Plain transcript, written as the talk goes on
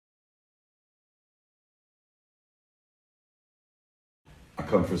I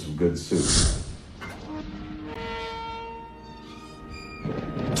come for some good soup.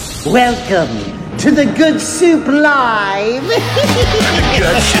 Welcome to the Good Soup Live.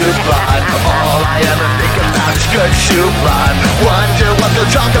 Good Soup Live. All I ever think about is Good Soup Live. Wonder what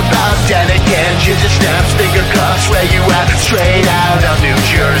they'll talk about. Then again, ginger snaps, finger cuffs. Where you at? Straight out of New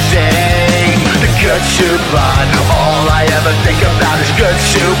Jersey. The Good Soup Live. All I ever think about is Good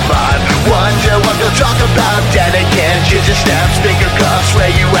Soup Live. Wonder what they'll talk about. Then again, ginger snaps, finger cuffs. Where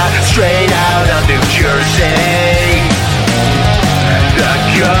you at? Straight out of New Jersey. The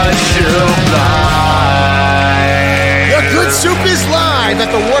Good Soup Live. The Good Soup is live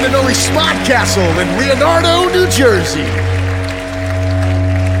at the one and only Smod Castle in Leonardo, New Jersey.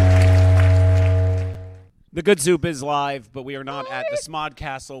 The Good Soup is live, but we are not at the Smod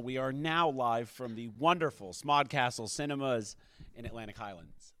Castle. We are now live from the wonderful Smod Castle Cinemas in Atlantic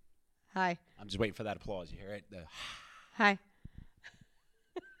Highlands. Hi. I'm just waiting for that applause. You hear it? Hi.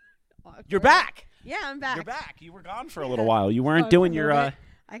 You're back. Yeah, I'm back. You're back. You were gone for a little while. You weren't doing your.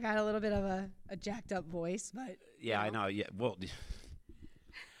 I got a little bit of a jacked up voice, but. Yeah, I know. Yeah. Well,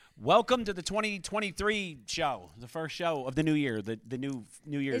 welcome to the 2023 show, the first show of the new year, the new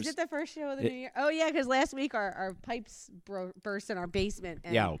New Year's. Is it the first show of the new year? Oh yeah, because last week our pipes burst in our basement.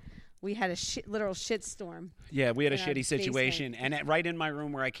 And Yeah. We had a literal shit storm. Yeah, we had a in our shitty situation, and right in my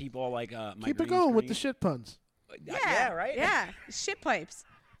room where I keep all like my. Keep it green going with the screen. shit puns. Yeah, right. Yeah, shit pipes.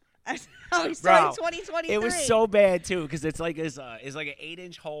 Oh, we Bro, started 2023. It was so bad too because it's like an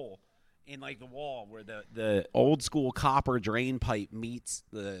 8-inch hole in like the wall where the old school copper drain pipe meets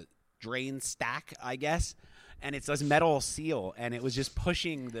the drain stack, I guess, and it's this metal seal, and it was just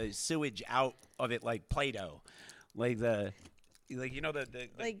pushing the sewage out of it like Play-Doh, like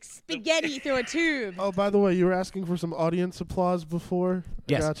like spaghetti through a tube. Oh, by the way, you were asking for some audience applause before?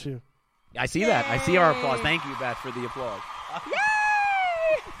 Yes. I got you. I see that. I see our applause. Thank you, Beth, for the applause. Yay!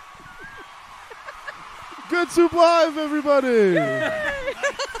 Good Soup Live, everybody.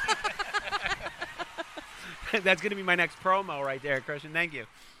 That's gonna be my next promo right there, Christian. Thank you.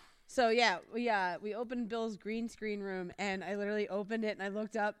 So yeah, we opened Bill's green screen room, and I literally opened it, and I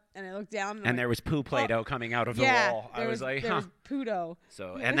looked up, and I looked down, And there was poo Play-Doh coming out of the wall. I was like, there huh. was poo-doh.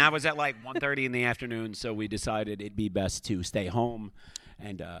 So, and that was at like 1:30 in the afternoon. So we decided it'd be best to stay home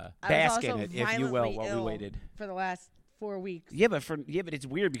and bask in it, if you will, while we waited for the last 4 weeks. Yeah, but it's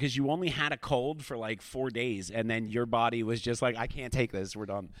weird because you only had a cold for like 4 days, and then your body was just like, I can't take this. We're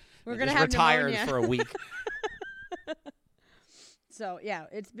done. We're And gonna just have retired pneumonia. for a week. So yeah,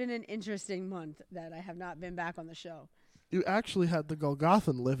 it's been an interesting month that I have not been back on the show. You actually had the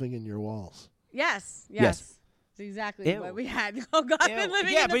Golgothan living in your walls. Yes. Yes. It's exactly Ew. what we had. Oh God, Ew. been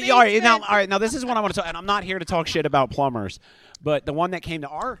living Yeah, in the but all right, basement. now this is what I want to talk. And I'm not here to talk shit about plumbers, but the one that came to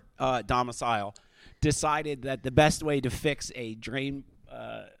our domicile decided that the best way to fix a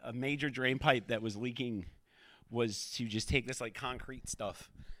major drain pipe that was leaking was to just take this like concrete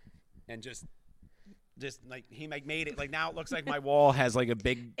stuff and just like he made it like now it looks like my wall has like a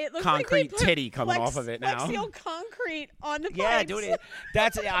big It looks concrete like they put titty coming off of it now. Flex seal concrete on the Yeah, pipes. dude,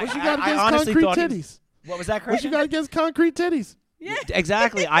 that's What you I got against honestly concrete thought he was- titties? What was that, What Chris? you got against concrete titties? Yeah.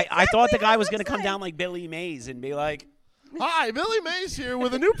 Exactly. I thought the exactly guy what was it going to looks come like. down like Billy Mays and be like, Hi, Billy Mays here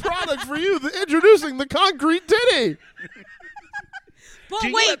with a new product for you. Introducing the concrete titty. But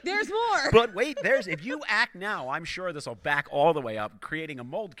Do wait, you- there's more. but wait, if you act now, I'm sure this will back all the way up, creating a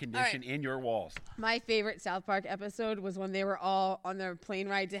mold condition in your walls. My favorite South Park episode was when they were all on their plane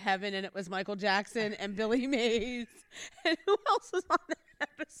ride to heaven, and it was Michael Jackson and Billy Mays. And who else was on that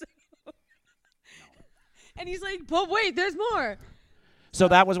episode? And he's like, but wait, there's more. So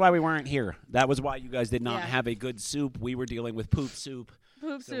that was why we weren't here. That was why you guys did not Yeah. have a good soup. We were dealing with poop soup.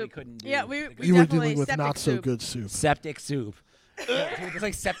 Poop So we soup. couldn't do Yeah, the we good You were definitely dealing with septic not so soup. good soup. Septic soup. Yeah, dude, it's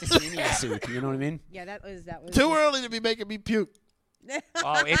like septicemia soup. You know what I mean? Yeah, that was Too early to be making me puke.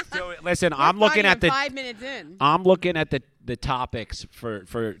 Oh, listen. We're I'm looking fine at the 5 minutes in. I'm looking at the topics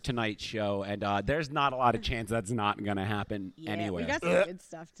for tonight's show, and there's not a lot of chance that's not going to happen Yeah, anyway. we got some good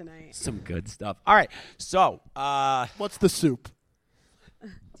stuff tonight. Some good stuff. All right, so What's the soup?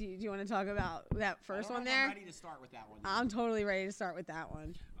 Do you want to talk about that first one there? I'm ready to start with that one. I'm totally ready to start with that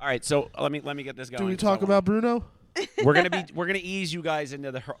one. All right, so let me get this going. Do we 'cause I talk wanna- about Bruno? We're gonna ease you guys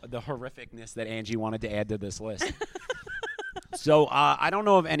into the horrificness that Angie wanted to add to this list. So I don't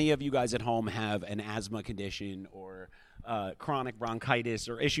know if any of you guys at home have an asthma condition or chronic bronchitis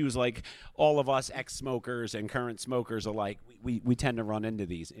or issues like all of us ex-smokers and current smokers alike. We tend to run into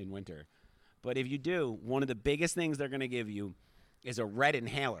these in winter. But if you do, one of the biggest things they're going to give you is a red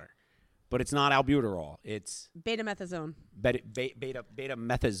inhaler. But it's not albuterol. It's Betamethasone.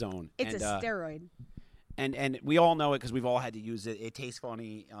 betamethasone. It's and, a steroid. and we all know it because we've all had to use it. It tastes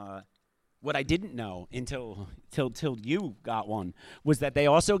funny. What I didn't know until you got one was that they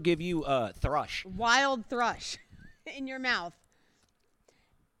also give you thrush. Wild thrush in your mouth.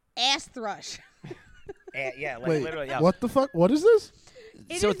 Ass thrush. Yeah, like Wait, literally. Yeah. what the fuck? What is this?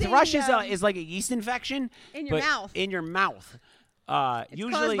 It So is thrush a, is like a yeast infection in your but mouth. In your mouth. It's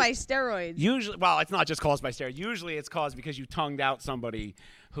Usually caused by steroids. Usually, well, it's not just caused by steroids. Usually, it's caused because you tongued out somebody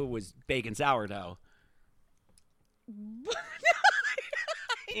who was baking sourdough.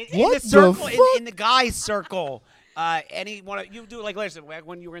 In What the circle, the in fuck? the guys' circle, any one of you do like listen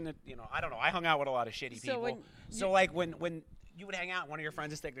when you were in the I don't know I hung out with a lot of shitty So people. when So like when you would hang out, one of your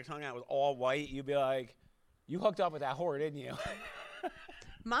friends would stick their tongue out was all white. You'd be like, "You hooked up with that whore, didn't you?"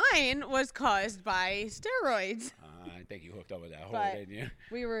 Mine was caused by steroids. I think you hooked up with that whore, But didn't you?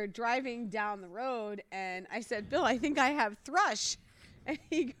 we were driving down the road, and I said, "Bill, I think I have thrush," and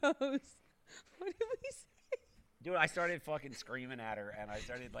he goes, "What did we say?" Dude, I started fucking screaming at her, and I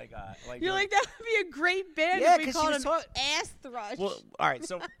started like You're like, that would be a great band Yeah, if we 'cause she called was him taught- Ass Thrush. Well, all right,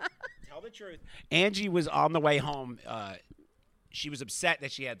 so tell the truth. Angie was on the way home. She was upset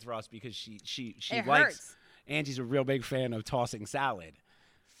that she had thrush because she It likes. hurts. Angie's a real big fan of tossing salad.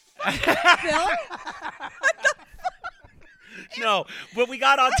 Bill? No, but we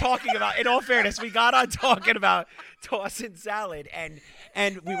got on talking about. In all fairness, we got on talking about tossing salad, and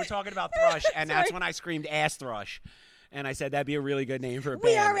we were talking about thrush, and that's Sorry. when I screamed ass thrush, and I said that'd be a really good name for a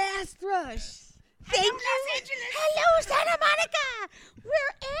We band. are Ass Thrush. Thank you. Hello, Santa Monica.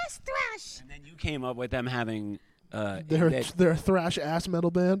 We're Ass Thrush. And then you came up with them having. They're a thrash ass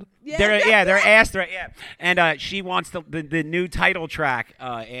metal band. They're ass threat, yeah. And she wants the new title track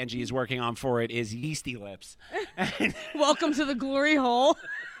Angie is working on for it is Yeasty Lips. Welcome to the glory hole.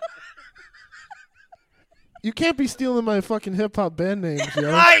 You can't be stealing my fucking hip hop band names, yo.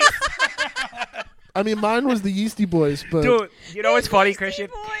 Nice! I mean, mine was the Yeasty Boys, but Dude, you know what's funny, Yeasty Christian?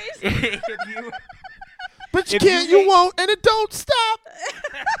 Boys. If you but you if can't, you you won't, and it don't stop.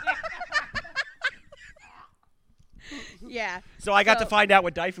 Yeah. So I got to So- find out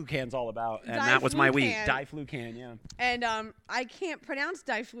what Diflucan's all about, and that was my week. Diflucan. Diflucan, yeah. And I can't pronounce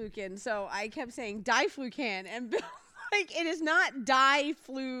diflucan, so I kept saying diflucan, and Bill like it is not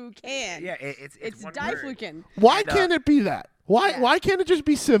diflucan. Yeah, it's one word. diflucan. Why And, can't it be that? Why Yeah. why can't it just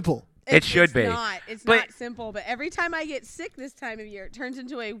be simple? It should be. It's But- not simple, but every time I get sick this time of year, it turns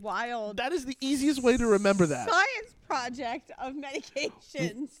into a wild That is the easiest way to remember that. science project of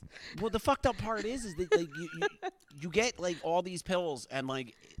medications. Well, the fucked up part is that like, you get like all these pills, and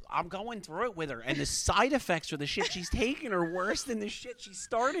like I'm going through it with her, and the side effects for the shit she's taking are worse than the shit she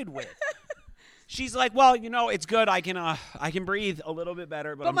started with. She's like, well, it's good. I can breathe a little bit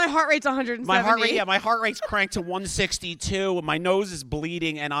better, but My heart rate's 170. my heart rate's cranked to 162. My nose is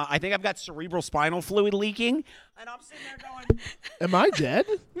bleeding, and I think I've got cerebral spinal fluid leaking. And I'm sitting there going, Am I dead?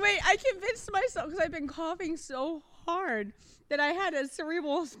 Wait, I convinced myself because I've been coughing so hard that I had a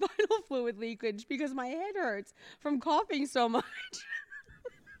cerebral spinal fluid leakage because my head hurts from coughing so much.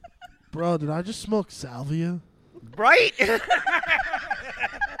 Bro, did I just smoke salvia? right?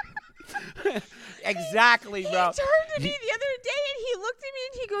 Exactly, He bro. turned to me the other day and he looked at me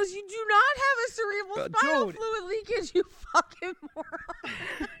and he goes, "You do not have a cerebral spinal dude. fluid leakage, you fucking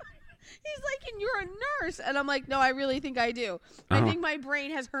moron." He's like, "And you're a nurse." And I'm like, "No, I really think I do. I think my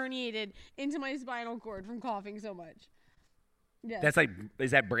brain has herniated into my spinal cord from coughing so much." Yeah. That's like,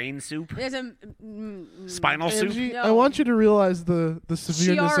 is that brain soup? There's a Spinal soup? Angie, No. I want you to realize the severeness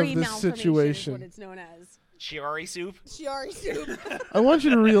Chiari of this malformation is what situation. it's known as. Chiari soup? Chiari soup. I want you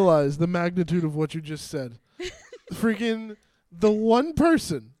to realize the magnitude of what you just said. Freaking the one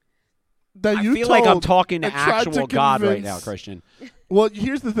person that I you feel like I'm told talking to and tried actual God right convince- now, Christian. Well,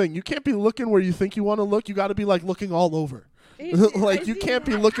 here's the thing. You can't be looking where you think you want to look. You got to be like looking all over. Like you can't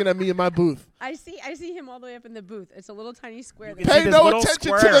be looking at me in my booth. I see him all the way up in the booth. It's a little tiny square. can There. see Pay this no little attention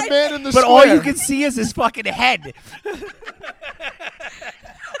square. to the man in the But square. all you can see is his fucking head.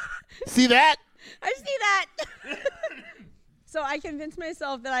 See that? I see that. So I convinced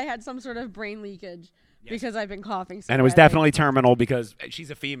myself that I had some sort of brain leakage because I've been coughing so And it was badly. definitely terminal because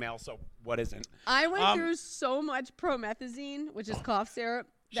she's a female, so what isn't? I went through so much promethazine, which is cough syrup.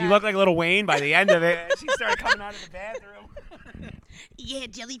 She that- looked like Little Wayne by the end of it. She started coming out of the bathroom. Yeah,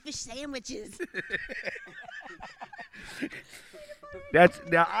 jellyfish sandwiches.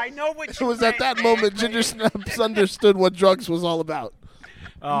 Now I know what It was at that moment Ginger Snaps understood what drugs was all about.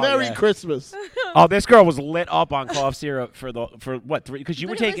 Merry yeah. Christmas. Oh, this girl was lit up on cough syrup for what, 3? Because you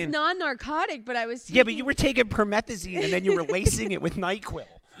were But it taking. was non-narcotic, but I was Yeah, but taking- you were taking promethazine and then you were lacing it with NyQuil.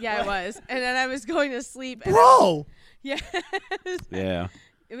 Yeah, I was. And then I was going to sleep. And Bro. Yeah. Yeah.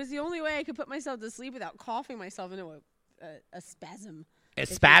 It was the only way I could put myself to sleep without coughing myself into a spasm. A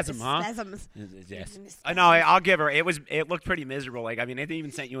spasm, huh? Spasms. Yes. No, I'll give her. It looked pretty miserable. Like, I mean, it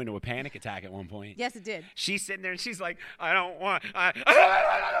even sent you into a panic attack at one point. Yes, it did. She's sitting there and she's like, I don't want.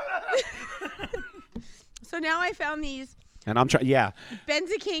 So now I found these And I'm trying. Yeah.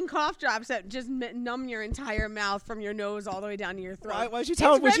 benzocaine cough drops that just numb your entire mouth from your nose all the way down to your throat. Why don't you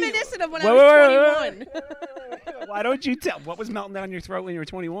tell? It's reminiscent of when I was 21. Why don't you tell? What was melting down your throat when you were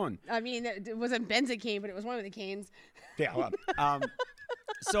 21? I mean, it wasn't benzocaine, but it was one of the canes. Yeah. Well,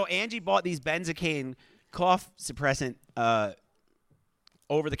 so Angie bought these benzocaine cough suppressant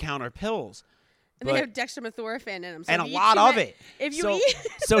over-the-counter pills. And they have dextromethorphan in them. So and a lot of it. If you so, eat.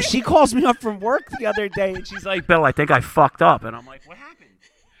 So she calls me up from work the other day, and she's like, Bill, I think I fucked up. And I'm like, what happened?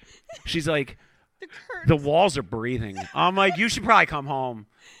 She's like, the walls are breathing. I'm like, you should probably come home.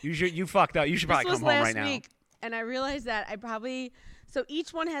 You fucked up. You should probably come home right now. Week, and I realized that so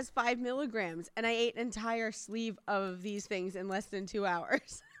each one has 5 milligrams, and I ate an entire sleeve of these things in less than 2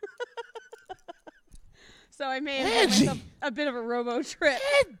 hours. So I may have had myself a bit of a robo trip.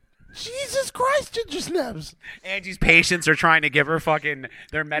 Jesus Christ, Ginger Snaps. Angie's patients are trying to give her fucking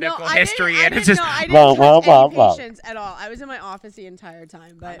their medical history, I and it's just I didn't touch any patients at all. I was in my office the entire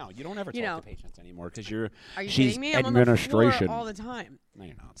time. But no, you don't ever talk to patients anymore because Are you she's kidding me? I'm administration on the floor all the time. No,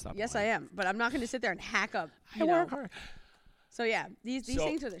 you're not. Stop. Yes, lying. I am. But I'm not going to sit there and hack up. I work hard. So yeah, these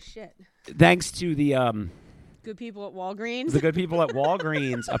things are the shit. Thanks to the good people at Walgreens. The good people at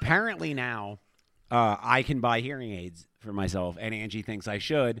Walgreens. Apparently now, I can buy hearing aids for myself, and Angie thinks I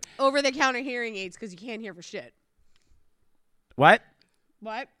should. Over-the-counter hearing aids because you can't hear for shit. What?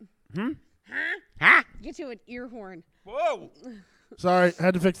 What? Huh? Get you an ear horn. Whoa. Sorry, I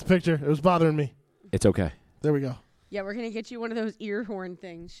had to fix the picture. It was bothering me. It's okay. There we go. Yeah, we're going to get you one of those ear horn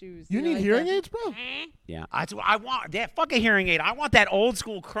shoes. You need hearing aids, bro? Yeah. That's what I want. That fucking hearing aid. I want that old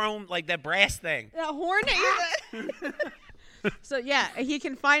school chrome, like that brass thing. That horn that So, yeah, he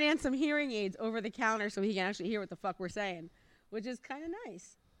can finance some hearing aids over the counter so he can actually hear what the fuck we're saying, which is kind of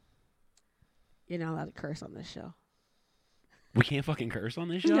nice. You're not allowed to curse on this show. We can't fucking curse on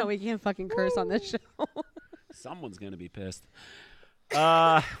this show? No, we can't fucking curse on this show. Someone's going to be pissed.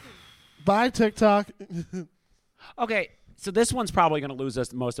 Bye, TikTok. Okay, so this one's probably going to lose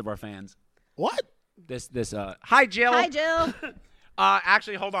us most of our fans. What? Hi, Jill. Hi, Jill.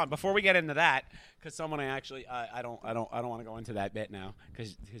 Actually, hold on. Before we get into that, because someone I don't want to go into that bit now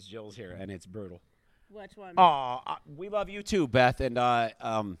because Jill's here and it's brutal. Which one? We love you too, Beth, and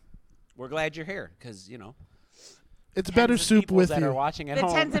we're glad you're here because it's better soup with that you. Are watching at the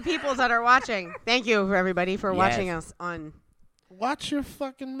home. tens of people that are watching. Thank you for everybody for watching us on. Watch your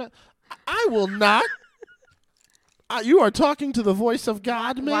fucking mouth. I will not. You are talking to the voice of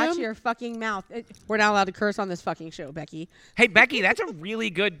God, man. Watch your fucking mouth. We're not allowed to curse on this fucking show, Becky. Hey, Becky, that's a really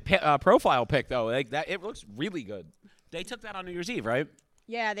good profile pic, though. Like that, it looks really good. They took that on New Year's Eve, right?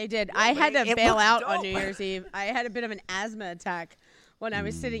 Yeah, they did. I had to bail looks out dope. on New Year's Eve. I had a bit of an asthma attack when I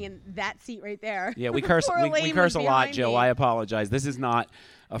was sitting in that seat right there. Yeah, we curse. Poor we Elaine curse a was lot, behind Jill. me. I apologize. This is not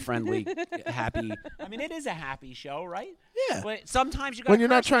a friendly, happy. I mean, it is a happy show, right? Yeah. But sometimes you got. When you're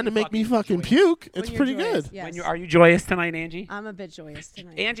not trying to make me fucking puke, it's When you're pretty joyous, good. yes. Are you joyous tonight, Angie? I'm a bit joyous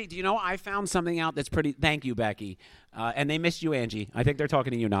tonight. Angie, do you know I found something out that's pretty. Thank you, Becky. And they missed you, Angie. I think they're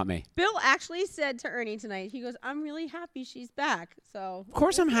talking to you, not me. Bill actually said to Ernie tonight, he goes, "I'm really happy she's back." So Of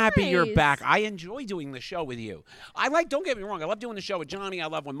course, I'm happy you're nice. back. I enjoy doing the show with you. Don't get me wrong. I love doing the show with Johnny. I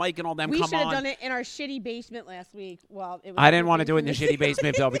love when Mike and all them We come should have on. done it in our shitty basement last week. Well, it was I didn't want to do it in the everything shitty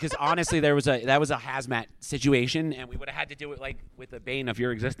basement, Bill, because honestly, that was a hazmat situation, and we would have had to do it like with the bane of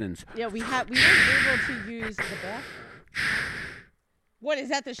your existence. Yeah, we weren't able to use the bath. What is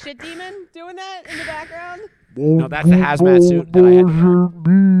that? The shit demon doing that in the background? No, that's the hazmat suit that I had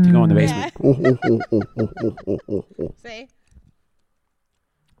to go in the basement. Yeah. See?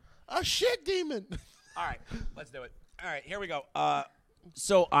 A shit demon. All right, let's do it. All right, here we go.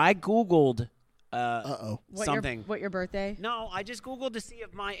 So I Googled something. What your birthday? No, I just Googled to see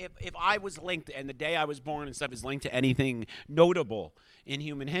if I was linked, and the day I was born and stuff is linked to anything notable in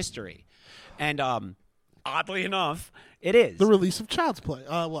human history. And oddly enough, it is. The release of Child's Play.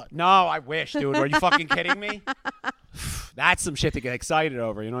 What? No, I wish, dude. Are you fucking kidding me? That's some shit to get excited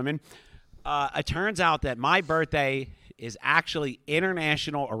over, you know what I mean? It turns out that my birthday is actually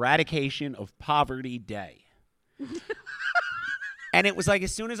International Eradication of Poverty Day. And it was like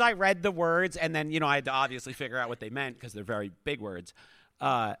as soon as I read the words, and then, I had to obviously figure out what they meant because they're very big words,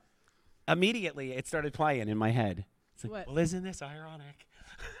 immediately it started playing in my head. It's like, What? well, isn't this ironic?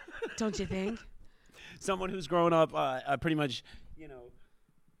 Don't you think? Someone who's grown up pretty much,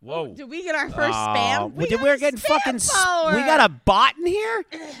 Whoa. Did we get our first spam? We're got a getting spam fucking. follower. We got a bot in here.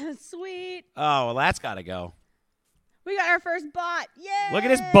 Sweet. Oh, well, that's got to go. We got our first bot. Yay! Look at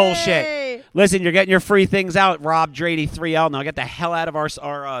this bullshit. Listen, you're getting your free things out, Rob Drady 3L. Now get the hell out of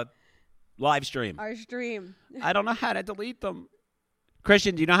our live stream. Our stream. I don't know how to delete them.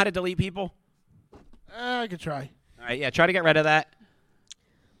 Christian, do you know how to delete people? I could try. All right, yeah, try to get rid of that.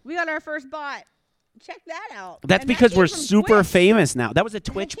 We got our first bot. Check that out. That's And because that we're came from super Twitch. famous now. That was a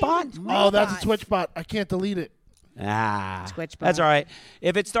Twitch came bot? from Twitch. Oh, that's bot. a Twitch bot. I can't delete it. Twitch bot. That's all right.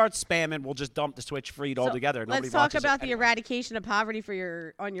 If it starts spamming, we'll just dump the Twitch feed So, altogether. Nobody let's talk watches it about the anyway. eradication of poverty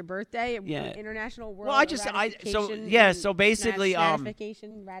on your birthday. Yeah. International World. Well, I so basically,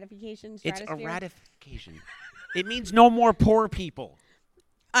 ratification, it's a stratosphere. ratification. It means no more poor people.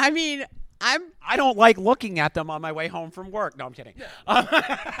 I mean, I don't like looking at them on my way home from work. No, I'm kidding.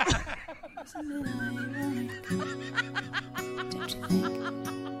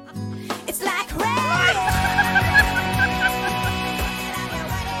 It's like rain.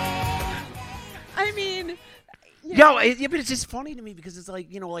 I mean, But it's just funny to me because it's like,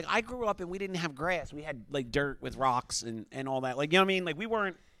 like I grew up and we didn't have grass. We had like dirt with rocks and all that. Like, you know what I mean? Like we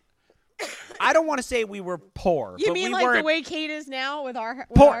weren't. I don't want to say we were poor. you but mean we like weren't the way Kate is now with our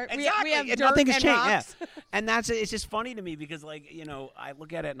poor. we Exactly. have dirt Nothing has and changed. rocks. Yeah. And it's just funny to me because like, I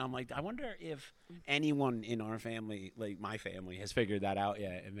look at it and I'm like, I wonder if anyone in our family, like my family, has figured that out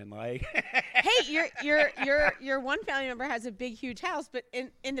yet and been like, Hey, your one family member has a big huge house, but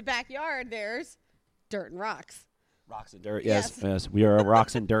in the backyard there's dirt and rocks. rocks and dirt. Yes. We are a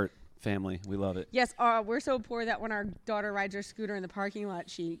rocks and dirt family. We love it. Yes, we're so poor that when our daughter rides her scooter in the parking lot,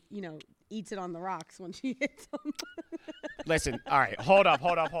 she, eats it on the rocks when she hits them. Listen, all right, hold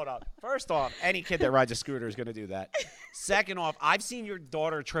up. First off, any kid that rides a scooter is going to do that. Second off, I've seen your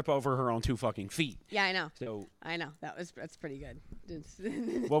daughter trip over her own 2 fucking feet. Yeah, I know. So I know. That's pretty good.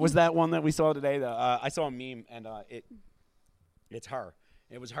 what was that one that we saw today? I saw a meme, and it's her.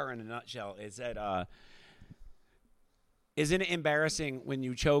 It was her in a nutshell. It said, isn't it embarrassing when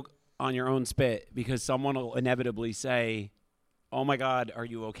you choke on your own spit because someone will inevitably say, oh my God, are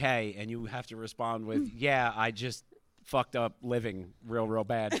you okay? And you have to respond with, yeah, I just fucked up living real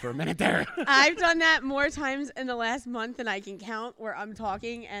bad for a minute there. I've done that more times in the last month than I can count, where I'm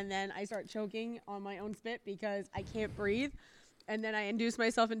talking and then I start choking on my own spit because I can't breathe. And then I induce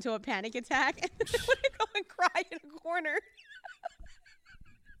myself into a panic attack and then I go and cry in a corner.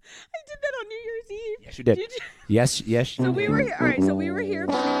 I did that on New Year's Eve. Yes, you did. Did you? Yes. So we were here. All right. So we were here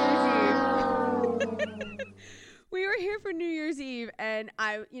for New Year's Eve. We were here for New Year's Eve, and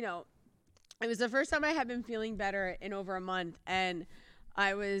it was the first time I had been feeling better in over a month, and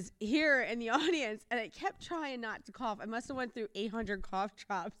I was here in the audience, and I kept trying not to cough. I must have went through 800 cough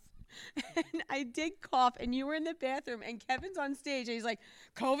drops, and I did cough, and you were in the bathroom, and Kevin's on stage, and he's like,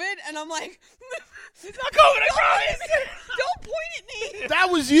 COVID? And I'm like, it's not COVID, I promise! Don't point at me! That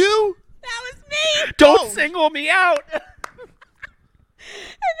was you? That was me! Don't single me out. And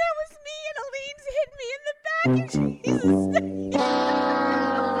that was me, and Aline's hit me in the back, and Jesus.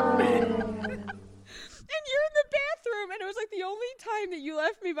 And you're in the bathroom, and it was like the only time that you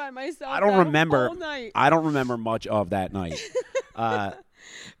left me by myself. I don't that remember. whole night. I don't remember much of that night.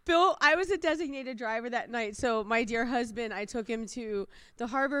 Bill, I was a designated driver that night, so my dear husband, I took him to the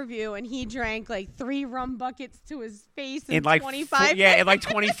Harbor View, and he drank like 3 rum buckets to his face in like 25 in like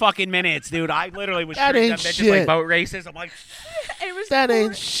 20 fucking minutes, dude. I literally was That shooting ain't them bitches like shit. boat races. I'm like, It was That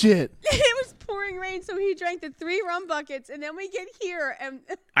ain't shit. It was pouring rain, so he drank the 3 rum buckets, and then we get here, and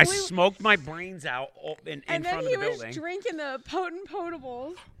I smoked my brains out in and then front of he the was building. drinking the potent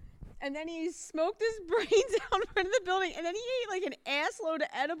potables, and then he smoked his brains out in front of the building, and then he ate like an ass load of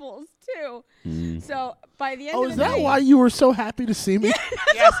edibles too. So by the end Oh, of is the that night, why you were so happy to see me?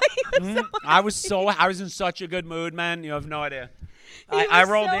 Yes. I was in such a good mood, man. You have no idea. I was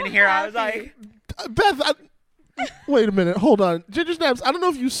rolled so in here. I was happy. like, Beth, wait a minute. Hold on. Ginger Snaps, I don't know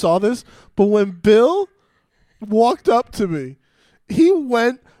if you saw this, but when Bill walked up to me, he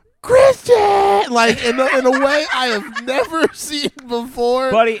went, Christian! Like, in a way I have never seen before.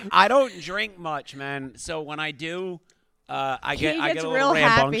 buddy, I don't drink much, man. So when I do, I get a gets little real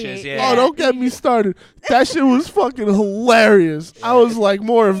rambunctious. happy. Yeah. Oh, don't get me started. That shit was fucking hilarious. I was like,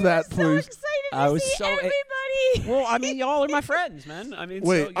 more of that, so please. excited I to was see so everybody. Well, I mean, y'all are my friends, man. I mean,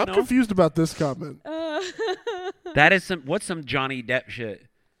 Wait, so, I'm confused about this comment. That is what's some Johnny Depp shit?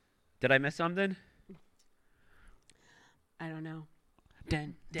 Did I miss something? I don't know.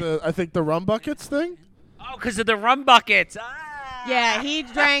 I think the rum buckets thing? Oh, because of the rum buckets. Ah. Yeah, he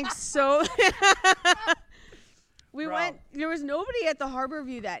drank so. We Bro. went. There was nobody at the Harbor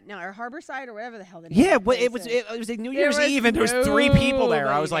View that night, or Harborside, or whatever the hell. Yeah, but it was like New Year's was Eve, and there was 3 people there. I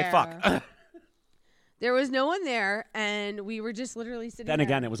nobody was like, there. fuck. There was no one there, and we were just literally sitting Then there.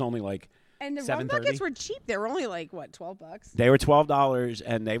 again, it was only like And the 7:30. rum buckets were cheap. They were only like, what, $12? They were $12,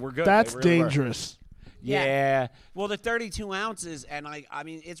 and they were good. That's They really were. dangerous. Yeah. Well, the 32 ounces, and I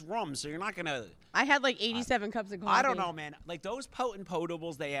mean, it's rum, so you're not gonna. I had like 87 cups of coffee. I don't know, man. Like those potent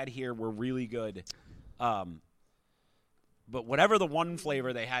potables they had here were really good. But whatever the one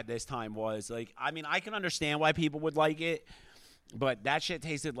flavor they had this time was, like, I mean, I can understand why people would like it, but that shit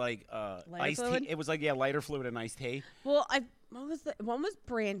tasted like iced fluid? tea. It was like lighter fluid and iced tea. Well, one was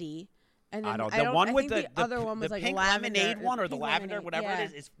brandy, and then I don't. I The one think with the other one was the like pink lavender, lemonade one or the pink lavender, lemonade, whatever yeah.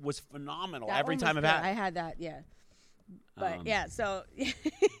 it is, was phenomenal That every one time was I've good. had. I had that, yeah. But Um, yeah, so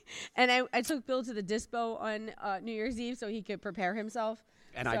and I took Bill to the dispo on New Year's Eve so he could prepare himself.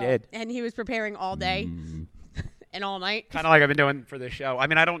 And I did. And he was preparing all day and all night. Kind of like I've been doing for this show. I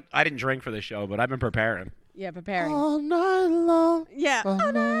mean, I didn't drink for this show, but I've been preparing. Yeah, preparing. All night long. Yeah, all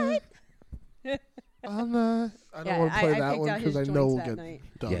all night. All night. I don't Yeah, want to play I that picked one out because his I know joints we'll that get night.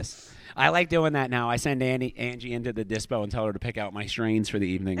 done. Yes. I like doing that now. I send Angie into the dispo and tell her to pick out my strains for the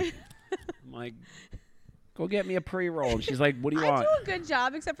evening. I'm like, go get me a pre-roll. And she's like, what do you I want? do a good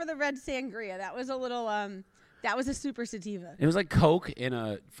job, except for the red sangria. That was a little that was a super sativa. It was like Coke in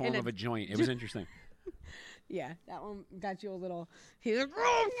a form In a of a joint. It was interesting. Yeah, that one got you a little. He's like,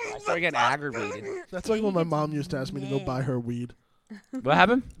 I started getting aggravated. That's like when my mom used to ask me to go buy her weed. What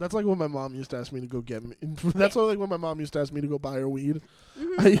happened? That's like when my mom used to ask me to go get me. That's like when my mom used to ask me to go buy her weed.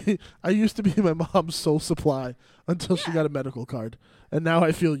 Mm-hmm. I used to be my mom's sole supply until she got a medical card, and now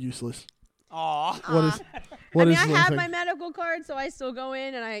I feel useless. Aw. What is? What I mean, is I the have thing? my medical card, so I still go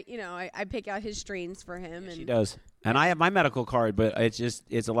in and I pick out his strains for him. And She does. And I have my medical card, but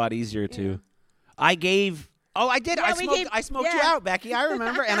it's a lot easier to. I gave. Oh, I did. Yeah, I smoked you out, Becky. I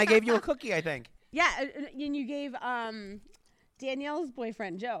remember, and I gave you a cookie. I think. Yeah, and you gave Danielle's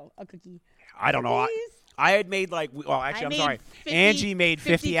boyfriend Joe a cookie. I don't know. Cookies? I had made like. Well, actually, I'm made sorry. 50 Angie made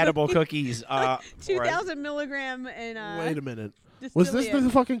 50 edible cookies. 2,000 milligram and Wait a minute. Was this the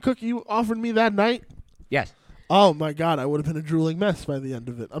fucking cookie you offered me that night? Yes. Oh my god, I would have been a drooling mess by the end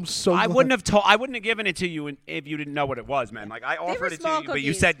of it. I'm so. I glad. wouldn't have given it to you if you didn't know what it was, man. Like I were offered it to small you, but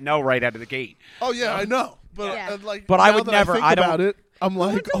you cookies. said no right out of the gate. Oh yeah, I know. But Yeah. like, But I now would that never- think I don't- about it. I'm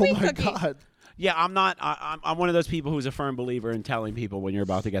like, What's a oh wheat my cookie? god. Yeah, I'm not. I'm one of those people who's a firm believer in telling people when you're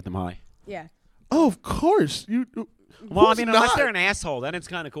about to get them high. Yeah. Oh, of course. You. Well, I who's mean, unless not? they're an asshole, then it's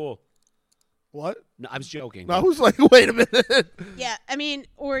kind of cool. What? No, I was joking. I was like, wait a minute. Yeah, I mean,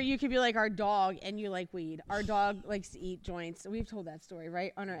 or you could be like our dog and you like weed. Our dog likes to eat joints. We've told that story,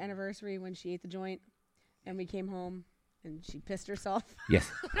 right? On our anniversary when she ate the joint and we came home and she pissed herself.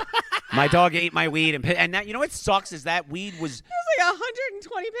 Yes. My dog ate my weed, and that, you know what sucks is that weed was It was like a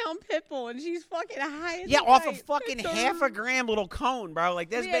 120-pound pit bull and she's fucking high as a off a kite. fucking It's so half a gram little cone, bro, like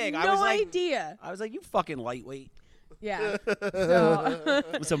this we big. Had I was no like, idea. I was like, you fucking lightweight. Yeah. So,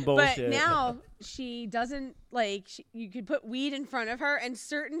 Some but bullshit. now she doesn't like. You could put weed in front of her, and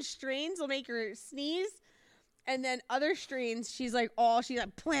certain strains will make her sneeze, and then other strains, she's like,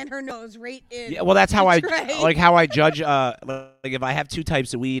 plant her nose right in. Yeah, well, that's how the I tray. how I judge. Like if I have 2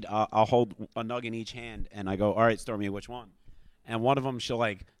 types of weed, I'll hold a nug in each hand, and I go, all right, Stormy, which one? And one of them she'll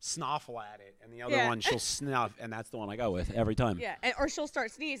like snuffle at it, and the other Yeah. one she'll snuff, and that's the one I go with every time. Yeah, or she'll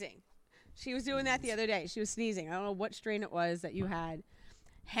start sneezing. She was doing that the other day. She was sneezing. I don't know what strain it was that you had.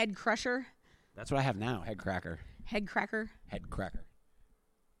 Head crusher, That's what I have now. Head cracker. head cracker. Head cracker.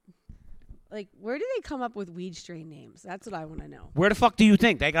 Like, where do they come up with weed strain names? That's what I want to know. Where the fuck do you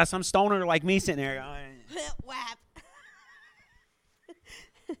think they got some stoner like me sitting there going? Whap.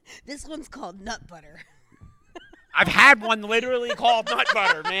 This one's called nut butter. I've had one literally called nut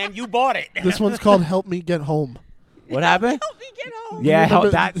butter, man. You bought it. This one's called "Help Me Get Home." What happened? Help me get home. Yeah, Remember,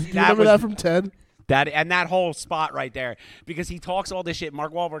 that you that remember was that from Ted? that whole spot right there, because he talks all this shit.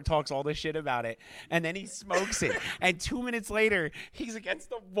 Mark Wahlberg talks all this shit about it, and then he smokes it. And 2 minutes later, he's against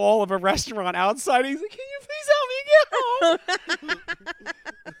the wall of a restaurant outside. He's like, "Can you please help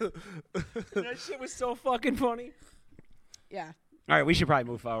me get home?" That shit was so fucking funny. Yeah. All right, we should probably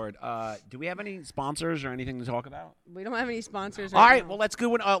move forward. Do we have any sponsors or anything to talk about? We don't have any sponsors. All right, now. well let's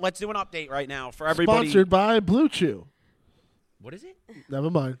do an update right now for everybody. Sponsored by Blue Chew. What is it? Never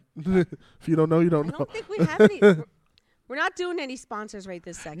mind. If you don't know, you don't I know. don't think we have any. We're not doing any sponsors right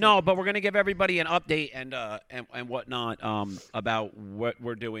this second. No, but we're gonna give everybody an update and whatnot about what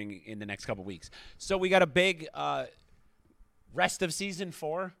we're doing in the next couple weeks. So we got a big rest of season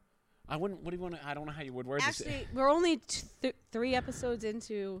 4. I wouldn't. What do you want? I don't know how you would word this. Actually, we're only 3 episodes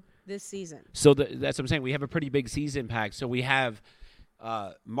into this season. So that's what I'm saying. We have a pretty big season pack. So we have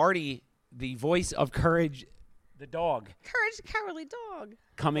Marty, the voice of Courage, the dog, Courage the Cowardly Dog.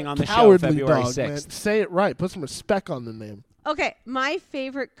 coming on the show Cowardly February dog, 6th. man. Say it right. Put some respect on the name. Okay, my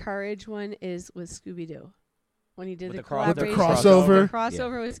favorite Courage one is with Scooby-Doo. When he did With the the collaboration. collaboration. crossover. The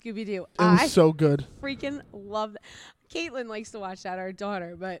crossover with Scooby-Doo. It was so good. freaking love that. Caitlin likes to watch that, our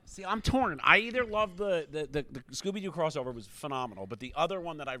daughter, but See, I'm torn. I either love the Scooby-Doo crossover was phenomenal, but the other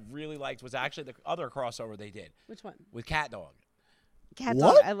one that I really liked was actually the other crossover they did which one? with Cat Dog. Cat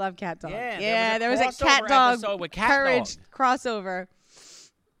What? Dog. I love Cat Dog. Yeah, there there was was a a Cat crossover Dog episode with Cat Courage Dog. crossover.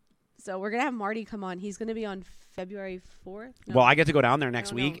 So we're gonna have Marty come on. He's gonna be on February 4th. No. Well, I get to go down there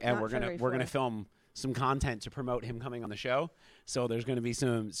next No, no, week, and not we're February gonna 4th. film some content to promote him coming on the show. So there's gonna be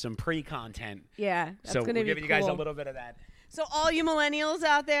some pre-content. Yeah, that's So gonna we're be giving cool. you guys a little bit of that. So all you millennials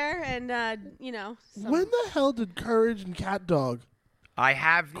out there, and When the hell did Courage and Cat Dog I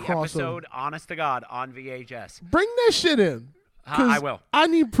have the Crossover. episode, honest to God, on VHS. bring that shit in? I 'Cause will. I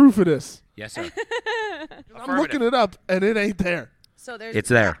need proof of this. Yes, sir. I'm looking it up and it ain't there. so there's It's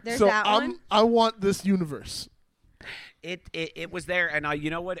there. There's so that one. I want this universe. It was there, and you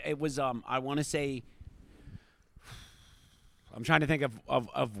know what? It was. I want to say. I'm trying to think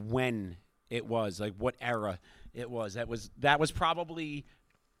of when it was, like what era it was. That was probably.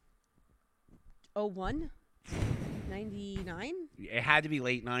 01? 99? It had to be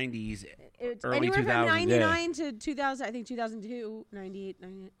late '90s, It's early anywhere 2000s. from yeah. 99 to 2000. I think 2002, 98,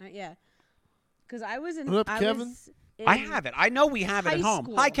 99. Yeah. Because I was in. What up, I Kevin? was I in have it. I know we have it at high home.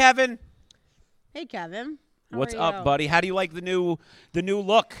 school. Hi, Kevin. Hey, Kevin. How What's are up, you? buddy? How do you like the new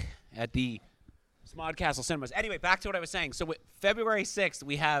look at the Smodcastle Cinemas? Anyway, back to what I was saying. So February 6th,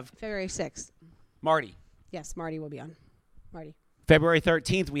 we have February 6th. Marty. Yes, Marty will be on. Marty. February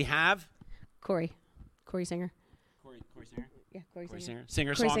 13th, we have Corey. Corey Singer. Corey Singer. Yeah, Corey Corey Singer.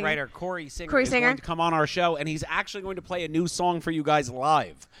 Singer. Corey Singer. Singer-songwriter Corey Singer Corey is Singer. going to come on our show, and he's actually going to play a new song for you guys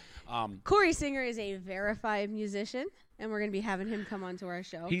live. Corey Singer is a verified musician, and we're going to be having him come onto our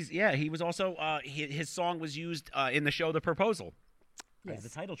show. He was also his song was used in the show The Proposal. Yes. The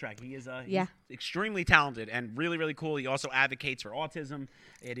title track. He is Yeah. he's extremely talented and really, really cool. He also advocates for autism.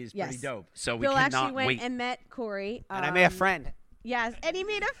 It is pretty Yes. dope. So we Bill cannot actually went wait. and met Corey. And I made a friend. Yes, and he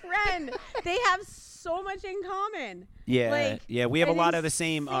made a friend. They have so much in common. Yeah, Like, yeah, we have a an lot of the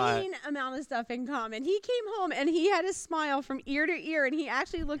same. insane amount of stuff in common. He came home and he had a smile from ear to ear, and he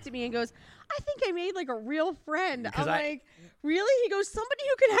actually looked at me and goes, "I think I made like a real friend." I'm like, "Really?" He goes, "Somebody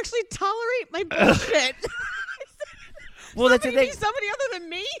who can actually tolerate my bullshit." Well, that's the Maybe thing. somebody other than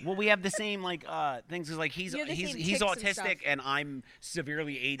me. Well, we have the same like things. Is like he's You have the same he's tics and autistic stuff. and I'm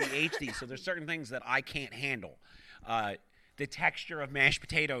severely ADHD. So there's certain things that I can't handle. The texture of mashed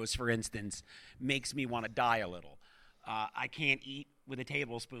potatoes, for instance, makes me want to die a little. I can't eat with a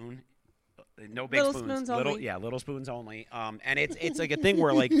tablespoon. No big Little spoons little only. little spoons only. And it's like a thing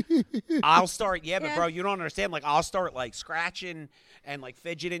where like I'll start but Yeah. bro, you don't understand. Like I'll start like scratching and like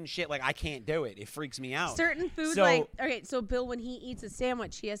fidgeting and shit. Like I can't do it. It freaks me out. Certain food, So- like okay, so Bill, when he eats a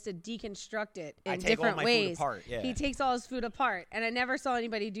sandwich, he has to deconstruct it I in take all different my food ways. apart, yeah. He takes all his food apart, and I never saw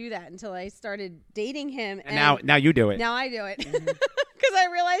anybody do that until I started dating him. And now you do it. now I do it because I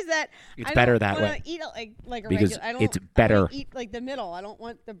realized that It's I better don't that wanna way. Eat it like a Because regular. I don't, it's I better. wanna eat like the middle. I don't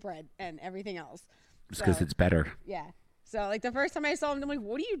want the bread and everything else. because So, it's better. yeah. So like the first time I saw him, I'm like,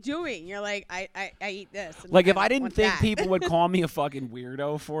 "What are you doing?" You're like, "I eat this." and Like if don't I didn't want think that." people would call me a fucking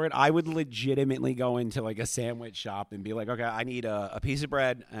weirdo for it, I would legitimately go into like a sandwich shop and be like, okay, I need a piece of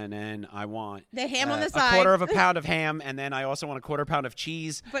bread, and then I want The ham on the a side. quarter of a pound of ham, and then I also want a quarter pound of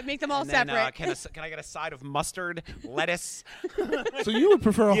cheese. But make them all and then, separate. Can I get a side of mustard, lettuce? So you would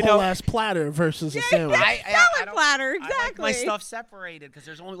prefer a You whole know- ass platter versus a sandwich? salad don't- platter, I like my exactly. stuff separated because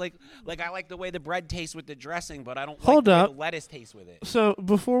there's only like I like the way the bread tastes with the dressing, but I don't Hold like the way up. the lettuce tastes with it. So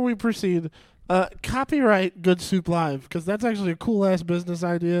before we proceed, copyright Good Soup Live, because that's actually a cool ass business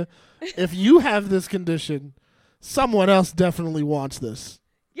idea. If you have this condition, someone else definitely wants this.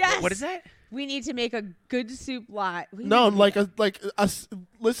 Yes. What is that? We need to make a good soup lot. No,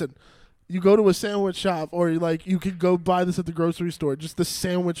 listen. You go to a sandwich shop, or you could go buy this at the grocery store. Just the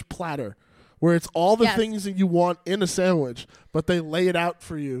sandwich platter, where it's all the Yes. things that you want in a sandwich, but they lay it out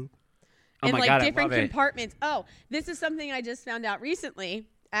for you. Oh in my like God, I different love it. compartments. Oh, this is something I just found out recently,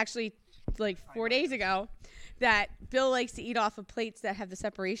 actually like 4 days ago, that Bill likes to eat off of plates that have the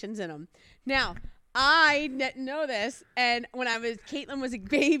separations in them. Now, I didn't know this, and when Caitlin was a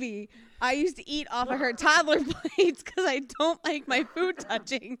baby, I used to eat off of her toddler plates because I don't like my food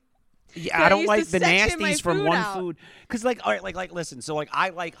touching. Yeah, So I I don't used like to the section my nasties from food one out. food. Because, like, all right, like, listen. So, like, I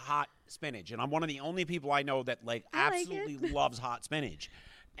like hot spinach, and I'm one of the only people I know that like I like absolutely loves hot spinach.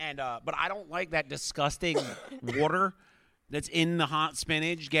 And but I don't like that disgusting water that's in the hot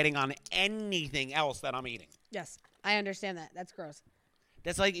spinach getting on anything else that I'm eating. Yes, I understand that. That's gross.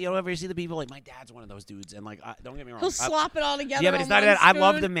 That's like, you know, ever see the people, like, my dad's one of those dudes, and, like, don't get me wrong. He'll slop it all together. Yeah, but on it's not one that. I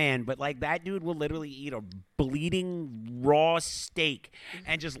love spoon. the man, but, like, that dude will literally eat a bleeding raw steak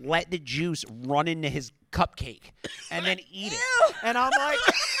and just let the juice run into his cupcake and then eat it. And I'm like,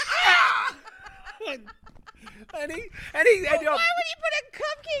 and you know, Why would he put a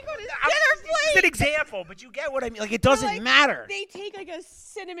cupcake on his I'm dinner plate? It's an example, but you get what I mean. Like, it doesn't Like, matter. They take like a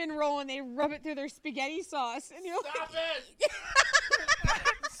cinnamon roll and they rub it through their spaghetti sauce, and you're Stop like, it!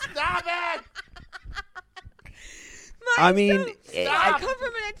 Stop it! I mean, I come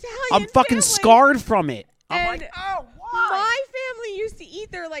from an Italian I'm fucking family, scarred from it. I'm and like, oh, why? my family used to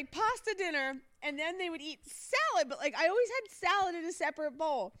eat their like pasta dinner, and then they would eat salad. But like I always had salad in a separate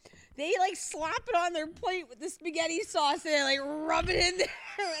bowl. They like slap it on their plate with the spaghetti sauce and like rub it in there.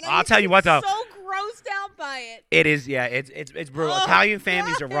 And I'll tell you what, though. So grossed out by it. It is, yeah. It's brutal. Oh, Italian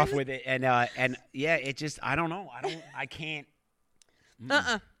families are God. rough with it, and yeah, it just I don't know. I can't.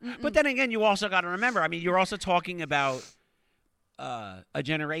 But then again, you also got to remember. I mean, you're also talking about a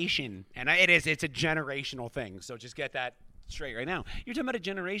generation, and it's a generational thing. So just get that straight right now. You're talking about a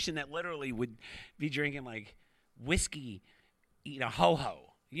generation that literally would be drinking like whiskey, eating a ho-ho.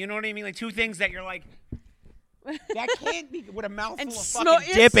 You know what I mean? Like two things that you're like, that can't be with a mouthful And of smoke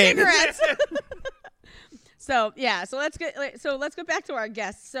fucking dipping. cigarettes. So yeah, so let's go back to our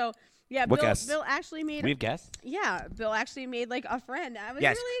guests. So yeah, What Bill, guests? Bill actually made. We have guests. Yeah, Bill actually made like a friend. I was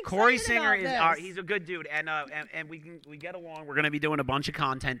Yes, really excited Corey Singer about is this. he's a good dude, and we get along. We're gonna be doing a bunch of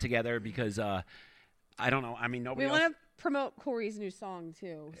content together because I don't know. I mean, nobody We else. want to promote Corey's new song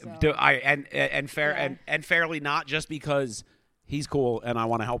too. So. Fairly not just because he's cool and I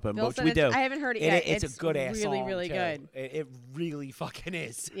want to help him, Bill which said we it's- do. I haven't heard it yet. It's a good ass really, song, really too. good. It really fucking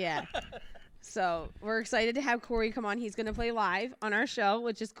is. Yeah. So we're excited to have Corey come on. He's going to play live on our show,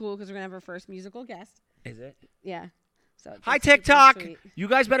 which is cool because we're going to have our first musical guest. Is it? Yeah. So Hi it's super TikTok. sweet. You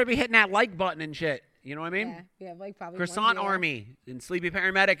guys better be hitting that like button and shit. You know what I mean? Yeah, we have like probably Croissant 1 viewer. Army and Sleepy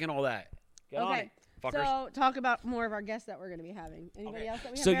Paramedic and all that. Get on it, Okay. fuckers. So talk about more of our guests that we're going to be having. Anybody else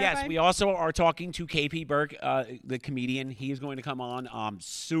that we have So yes, verified? we also are talking to KP Burke, the comedian. He is going to come on.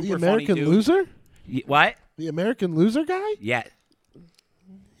 Super The American funny dude. Loser? What? The American Loser guy? Yeah.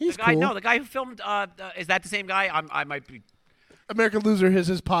 He's The guy, cool. no, the guy who filmed. Is that the same guy? I might be. American Loser is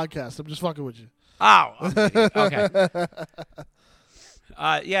his podcast. I'm just fucking with you. Oh, okay.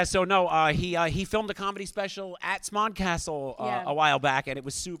 Yeah. So no, he filmed a comedy special at Smodcastle Yeah. a while back, and it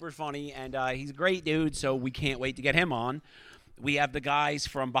was super funny. And he's a great dude, so we can't wait to get him on. We have the guys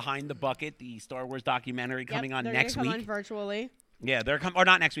from Behind the Bucket, the Star Wars documentary, Yep, coming on they're next gonna come week. on virtually. Yeah, they're coming, or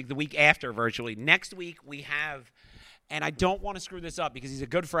not next week, the week after, virtually. Next week we have, and I don't want to screw this up because he's a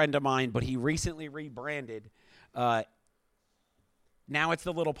good friend of mine, but he recently rebranded. Now it's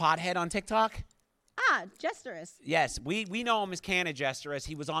the little pothead on TikTok. Ah, Jesterus. Yes, we know him as Canna Jesterus.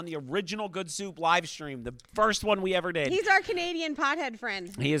 He was on the original Good Soup live stream, the first one we ever did. He's our Canadian pothead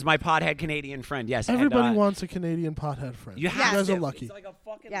friend. He is my pothead Canadian friend. Yes, Everybody and, wants a Canadian pothead friend. You have guys to. are lucky. It's like a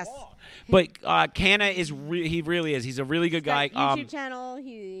fucking Yes. law. But Canna is he really is. He's a really good guy. Got YouTube channel.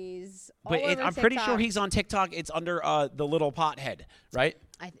 He's all But over I'm pretty sure TikTok. he's on TikTok. It's under the little pothead, right?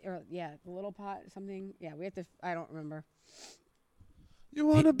 Yeah, the little pot something. Yeah, we have to. I don't remember. You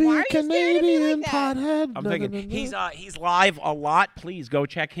want to be Why a are you staring at me Canadian like that? pothead? I'm No, thinking no, no, no. he's live a lot. Please go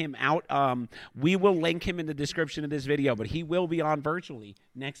check him out. We will link him in the description of this video, but he will be on virtually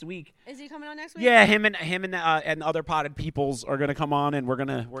next week. Is he coming on next week? Yeah, him and the other potted peoples are gonna come on, and we're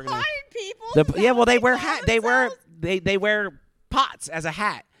gonna. Potted people. Yeah, well, they wear they wear pots as a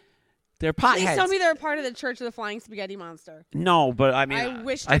hat. They're potheads. Please tell me they're a part of the Church of the Flying Spaghetti Monster. No, but I mean, I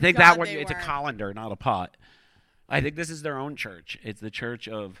wish I to think God that one they it's a were. colander, not a pot. I think this is their own church. It's the church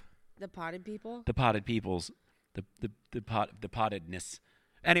of The potted people. the potted peoples, the pottedness.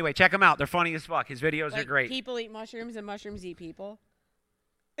 Anyway, check them out. They're funny as fuck. His videos are Like, great. People eat mushrooms and mushrooms eat people.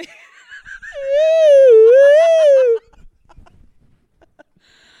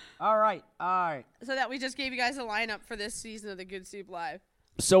 All right. So that we just gave you guys a lineup for this season of the Good Soup Live.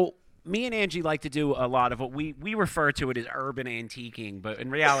 So me and Angie like to do a lot of what we refer to it as urban antiquing, but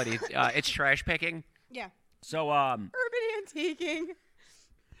in reality, it's trash picking. Yeah. So Urban antiquing.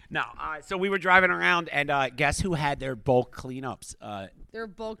 no, so we were driving around, and guess who had their bulk cleanups? Their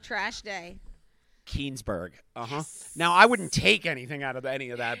bulk trash day. Keensburg. Now I wouldn't take anything out of any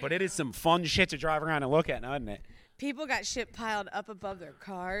of that, but it is some fun shit to drive around and look at, isn't it? People got shit piled up above their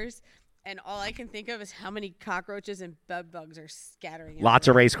cars. and all I can think of is how many cockroaches and bed bugs are scattering. Lots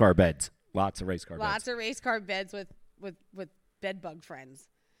of race car beds. Lots of race car beds. Lots of race car beds with bed bug friends.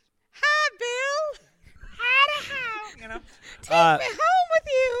 Hi, Bill. You know? Take me home with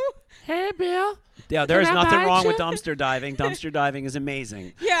you. Hey, Bill. Yeah, there's Can I nothing bite wrong you? with dumpster diving. Dumpster diving is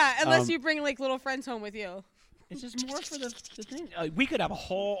amazing. Yeah, unless you bring like little friends home with you. It's just more for the thing. We could have a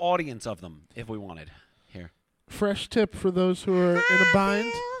whole audience of them if we wanted. Here. Fresh tip for those who are in a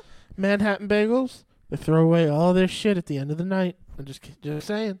bind. Manhattan Bagels, they throw away all their shit at the end of the night. I'm just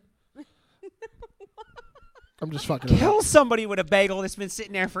saying. I'm just fucking around. Kill somebody with a bagel that's been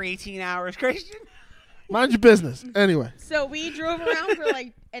sitting there for 18 hours, Christian. Mind your business. Anyway. So we drove around for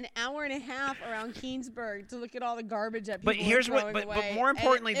like an hour and a half around Keensburg to look at all the garbage that people But here's were throwing but away. more And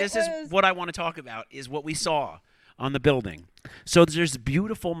importantly, it this was- is what I want to talk about is what we saw on the building. So there's a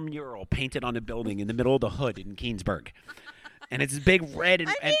beautiful mural painted on the building in the middle of the hood in Keensburg. And it's big red and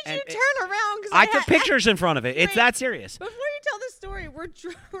I made you turn around because I took pictures in front of it. It's Wait. that serious. Before you tell the story, we're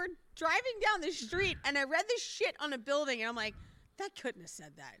driving down the street, and I read this shit on a building, and I'm like, that couldn't have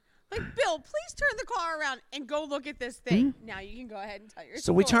said that. Like, Bill, please turn the car around and go look at this thing. Now you can go ahead and tell your So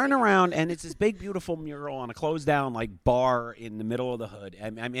story. we turn around, and it's this big, beautiful mural on a closed-down like bar in the middle of the hood. I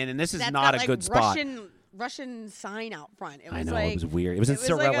mean, and this is That's not got, a like, good spot. Russian sign out front. It was I know, like, it was weird. It was in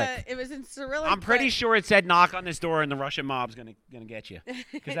Cyrillic. It was in Cyrillic. I'm pretty but- sure it said knock on this door and the Russian mob's gonna get you.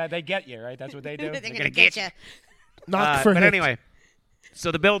 Because they get you, right? That's what they do. They're gonna get you. Not for But hits. anyway,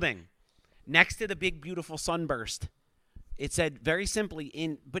 so the building next to the big beautiful sunburst, it said very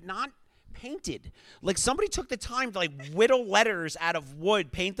simply but not painted. Like somebody took the time to like whittle letters out of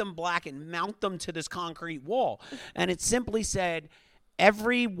wood, paint them black, and mount them to this concrete wall. And it simply said,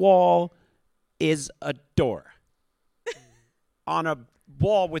 every wall is a door. On a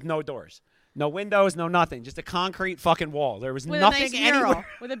wall with no doors. No windows, no nothing. Just a concrete fucking wall. There was with nothing a nice mural, anywhere.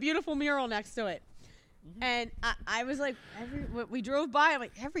 with a beautiful mural next to it. And I was like, we drove by. I'm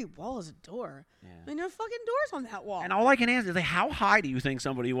like, every wall is a door. And there are fucking doors on that wall. And all I can ask is, like, how high do you think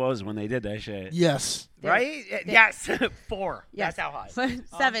somebody was when they did that shit? Yes. Right? Yes. 4. Yes. That's how high.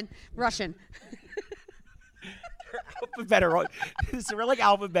 7. Russian. Alphabet. The Cyrillic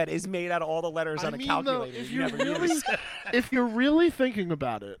alphabet is made out of all the letters on a though, calculator. if you you're never really, use. if you're really thinking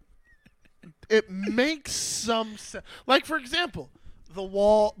about it, it makes some sense. Like, for example, the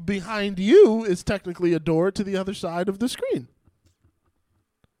wall behind you is technically a door to the other side of the screen.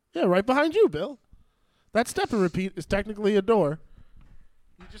 Yeah, right behind you, Bill. That step and repeat is technically a door.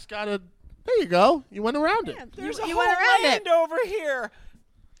 You just gotta. There you go. You went around it. There's You a went whole around land over here.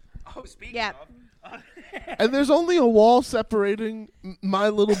 Oh, speaking Yeah. of. And there's only a wall separating my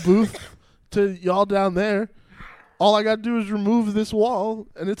little booth to y'all down there. All I gotta do is remove this wall,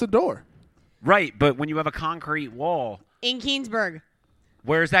 and it's a door. Right, but when you have a concrete wall, In Keensburg.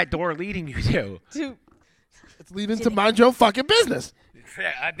 where's that door leading you to? It's leading to mind your own fucking business. All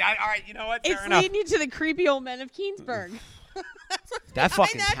right, you know what? It's Fair enough. leading you to the creepy old men of Keensburg. That's what's That behind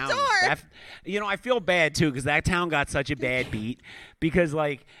fucking that town. door. I feel bad too because that town got such a bad beat because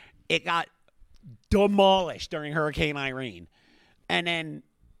like it got demolished during Hurricane Irene, and then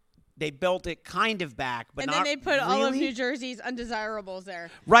they built it kind of back, but And not then they put all of really. New Jersey's undesirables there.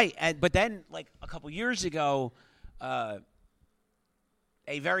 Right, but then like a couple years ago, a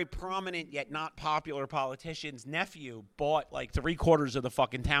very prominent yet not popular politician's nephew bought like 3/4 of the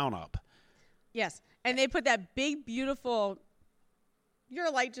fucking town up. Yes. And they put that big, beautiful.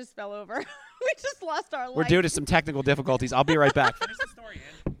 Your light just fell over. We just lost our light. We're due to some technical difficulties. I'll be right back. Finish the story,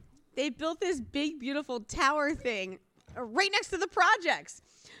 Ann. They built this big, beautiful tower thing right next to the projects.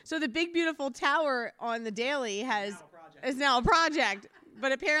 So the big, beautiful tower on the daily is now a project.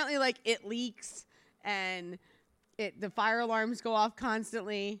 But apparently, like, it leaks and the fire alarms go off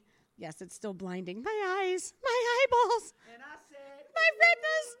constantly. Yes, it's still blinding. My eyes, my eyeballs, and I said, my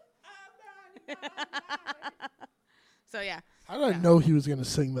retinas. So yeah, How did I know he was gonna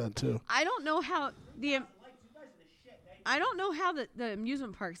sing that too? I don't know how the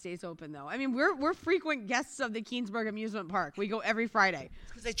amusement park stays open though. I mean, we're frequent guests of the Keensburg amusement park. We go every Friday.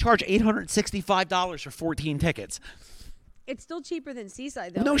 Because they charge $865 for 14 tickets. It's still cheaper than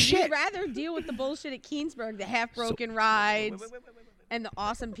Seaside though. No We'd shit. rather deal with the bullshit at Keensburg, the half broken rides, and the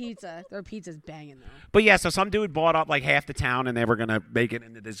awesome pizza. Their pizza's banging though. But yeah, so some dude bought up like half the town, and they were gonna make it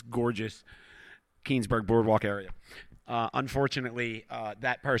into this gorgeous Keensburg Boardwalk area. Unfortunately,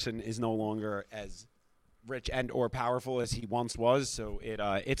 that person is no longer as rich and or powerful as he once was, so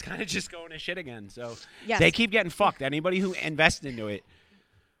it's kind of just going to shit again. So Yes. they keep getting fucked. Anybody who invests into it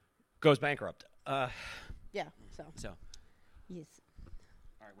goes bankrupt. Yeah. So yes.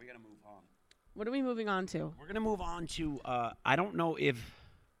 All right, we gotta move on. What are we moving on to? We're gonna move on to I don't know if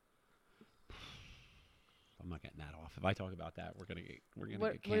I'm not getting that off. If I talk about that, we're gonna get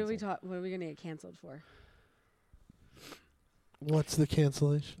What canceled. are we gonna get canceled for? What's the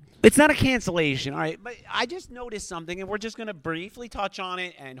cancellation? It's not a cancellation, all right. But I just noticed something, and we're just gonna briefly touch on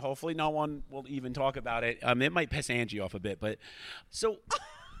it, and hopefully no one will even talk about it. It might piss Angie off a bit, but so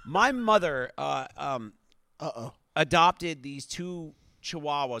my mother adopted these two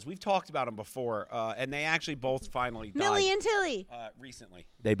Chihuahuas. We've talked about them before, and they actually both finally died. Millie and Tilly. Recently,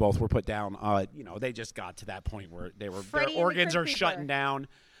 they both were put down. They just got to that point where their organs are shutting down.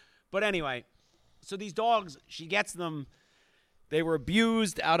 But anyway, so these dogs, she gets them. They were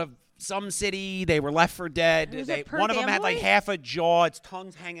abused out of some city. They were left for dead. One of them had like half a jaw. Its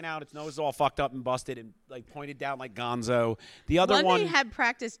tongue's hanging out. Its nose is all fucked up and busted and like pointed down like Gonzo. The other one they had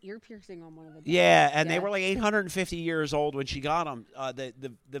practiced ear piercing on one of the dogs. Yeah, and they were like 850 years old when she got them.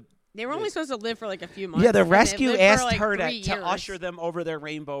 They were only supposed to live for like a few months. Yeah, the rescue asked like her 3 to years. usher them over their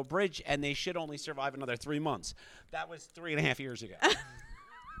rainbow bridge, and they should only survive another 3 months. That was 3.5 years ago.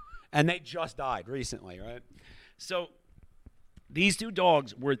 And they just died recently, right? So these two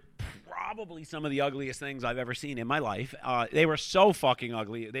dogs were probably some of the ugliest things I've ever seen in my life. They were so fucking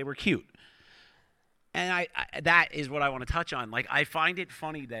ugly. They were cute. And I that is what I want to touch on. Like, I find it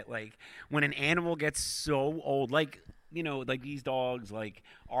funny that, like, when an animal gets so old, like, like these dogs, like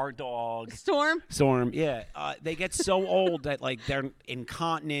our dog. Storm, yeah. They get so old that, like, they're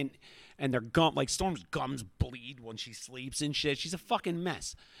incontinent and their Storm's gums bleed when she sleeps and shit. She's a fucking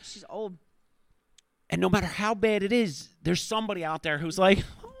mess. She's old. And no matter how bad it is, there's somebody out there who's like,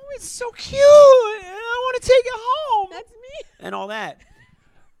 oh, it's so cute. I want to take it home. That's me. And all that.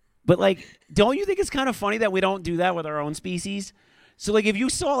 But, like, don't you think it's kind of funny that we don't do that with our own species? So, like, if you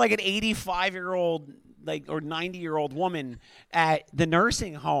saw, like, an 85-year-old, like, or 90-year-old woman at the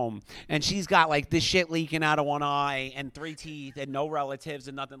nursing home, and she's got, like, this shit leaking out of one eye and 3 teeth and no relatives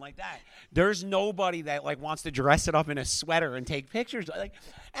and nothing like that, there's nobody that, like, wants to dress it up in a sweater and take pictures. Like,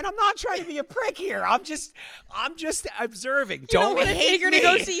 and I'm not trying to be a prick here. I'm just observing. Don't want to take her to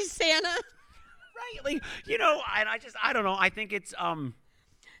go see Santa. Right? Like, and I don't know. I think it's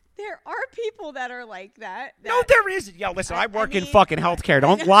There are people that are like that. No, there isn't. Yo, listen, I work in fucking healthcare.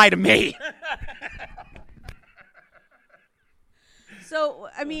 Don't lie to me. So,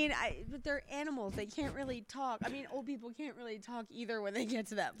 I mean, but they're animals. They can't really talk. I mean, old people can't really talk either when they get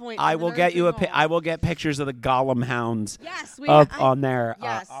to that point. I will get pictures of the Gollum hounds. Yes, on there.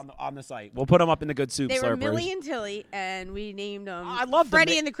 Yes. On the site. We'll put them up in the Good Soup They Slurpers. were Millie and Tilly, and we named them. I love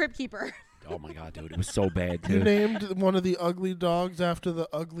Freddy and the Crypt Keeper. Oh my god, dude, it was so bad, dude. You named one of the ugly dogs after the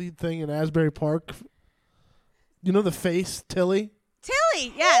ugly thing in Asbury Park. You know the face, Tilly?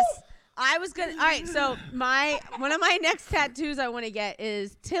 Tilly, yes. I was gonna. All right, so one of my next tattoos I want to get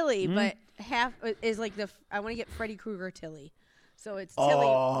is Tilly, but half is like I want to get Freddy Krueger Tilly. So it's Tilly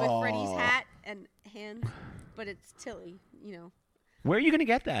with Freddy's hat and hands, but it's Tilly. Where are you gonna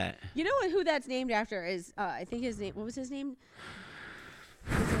get that? You know who that's named after is I think his name. What was his name?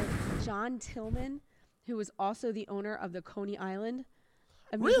 Was it John Tillman, who was also the owner of the Coney Island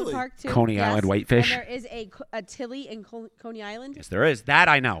amusement park too. Coney Island Whitefish. And there is a Tilly in Coney Island. Yes, there is. That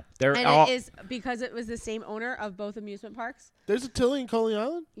I know. It is because it was the same owner of both amusement parks. There's a Tilly in Coney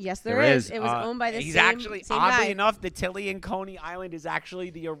Island? Yes, there is. It was owned by the he's same actually, same oddly guy. enough, the Tilly in Coney Island is actually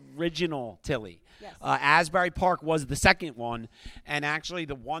the original Tilly. Yes. Asbury Park was the second one, and actually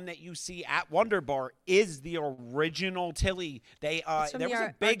the one that you see at Wonder Bar is the original Tilly. There was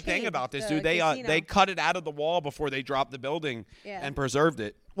a big thing about this, dude. They cut it out of the wall before they dropped the building and preserved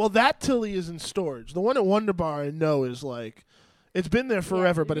it. Well, that Tilly is in storage. The one at Wonder Bar I know is like, it's been there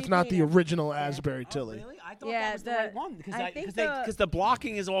forever, but it's not the original Asbury Tilly. Really? I thought that was the right one because the the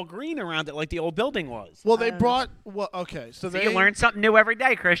blocking is all green around it like the old building was. Well, they brought so they you learn something new every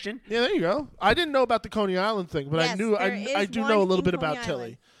day, Christian. Yeah, there you go. I didn't know about the Coney Island thing, but Yes, I knew I do know a little bit about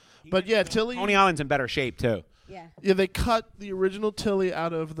Tilly. But yeah, Tilly. Coney Island's in better shape too. Yeah. Yeah, they cut the original Tilly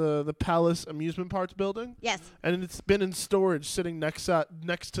out of the Palace Amusement Parks building. Yes. And it's been in storage, sitting next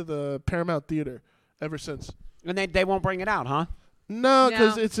to the Paramount Theater ever since. And they won't bring it out, huh? No,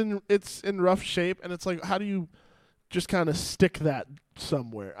 because it's in rough shape, and it's like, how do you just kind of stick that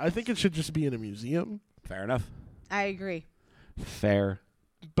somewhere? I think it should just be in a museum. Fair enough. I agree. Fair.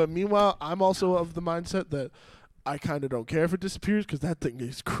 But meanwhile, I'm also of the mindset that I kind of don't care if it disappears because that thing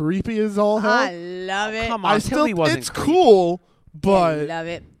is creepy as all hell. I love it. Come on, Tilly wasn't it's creepy. cool, I but love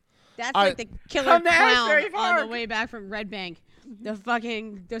it. That's like the killer Come to clown Asbury on Park. the way back from Red Bank.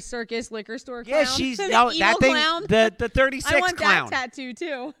 The circus liquor store clown. Yeah, she's The that evil thing. clown. The 36 I want clown. that tattoo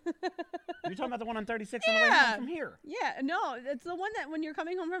too. You're talking about the one on 36 on the way Yeah. home from here. Yeah, no, it's the one that when you're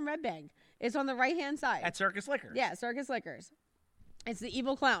coming home from Red Bank, it's on the right hand side. At Circus Liquor. Yeah, Circus Liquors. It's the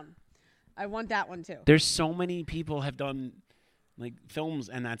evil clown. I want that one too. There's so many people have done like films,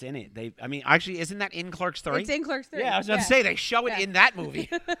 and that's in it. Actually, isn't that in Clerks 3? It's in Clerks 3. Yeah, I was going to say they show it in that movie.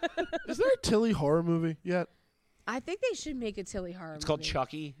 Is there a Tilly horror movie yet? I think they should make a Tilly horror movie. It's called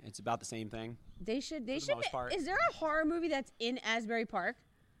Chucky. It's about the same thing. They should. the most part. Is there a horror movie that's in Asbury Park?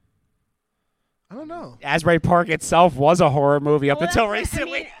 I don't know. Asbury Park itself was a horror movie up Well, until that's-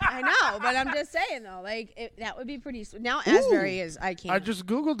 recently. I know, but I'm just saying though, like that would be pretty. Now Asbury is. I can't. I just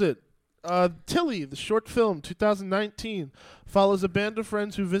Googled it. Tilly, the short film, 2019, follows a band of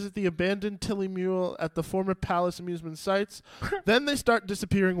friends who visit the abandoned Tilly Mule at the former Palace amusement sites. Then they start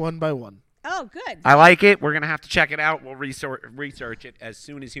disappearing one by one. Oh, good. I like it. We're going to have to check it out. We'll research it as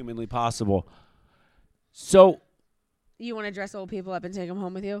soon as humanly possible. So, You want to dress old people up and take them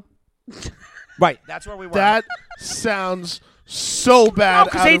home with you? right, that's where we were. That sounds so bad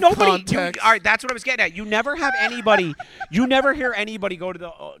because out ain't of nobody. context. All right, that's what I was getting at. You never have anybody. You never hear anybody go to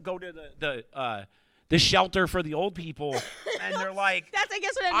the shelter for the old people, and they're like, That's, I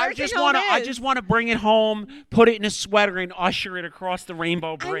guess, what a I nursing just home want to. is. I just want to bring it home, put it in a sweater, and usher it across the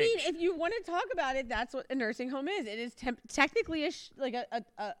Rainbow I Bridge. mean, if you want to talk about it, that's what a nursing home is. It is technically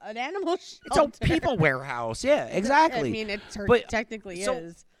an animal It's a shelter. people warehouse. Yeah, exactly. I mean, it But, technically so-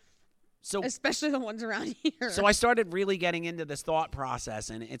 is. So Especially the ones around here. So I started really getting into this thought process,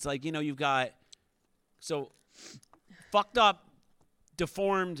 and it's like, you've got fucked up,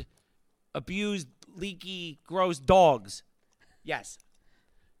 deformed, abused, leaky, gross dogs. Yes.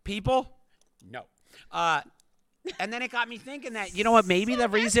 People? No. And then it got me thinking that, you know what, maybe the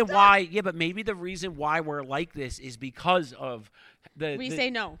reason why, maybe the reason why we're like this is because of we say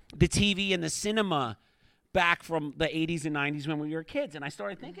no. the TV and the cinema back from the 80s and 90s when we were kids. And I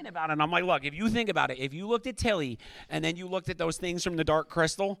started thinking about it, and I'm like, look, if you think about it, if you looked at Tilly and then you looked at those things from the Dark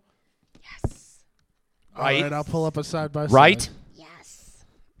Crystal. Yes. Right? All right, I'll pull up a side by side. Right? Yes.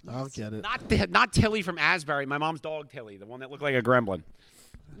 I'll get it. Not Tilly from Asbury, my mom's dog Tilly, the one that looked like a gremlin.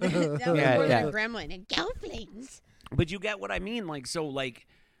 That was Yeah, more yeah. than a gremlin. And goblins. But you get what I mean? Like, so, like,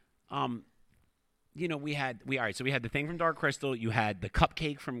 we had the thing from Dark Crystal, you had the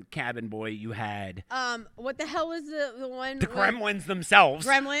cupcake from Cabin Boy, you had What the hell was the one? the with- gremlins themselves.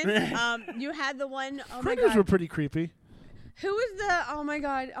 Gremlins. You had the one. Oh my Critters god. were pretty creepy. Who was the? Oh my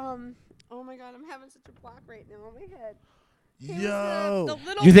god. Oh my god. I'm having such a block right now on my head. Who was Yo. the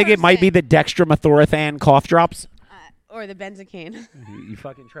little You think it might be person? the dextromethorphan cough drops? Or the benzocaine. You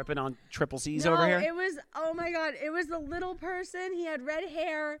fucking tripping on triple C's No, over here? it was. Oh my god. It was the little person. He had red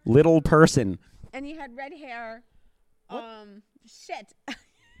hair, Little person. and he had red hair. Shit.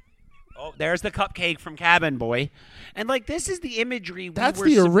 Oh, there's the cupcake from Cabin Boy. And, like, this is the imagery we That's were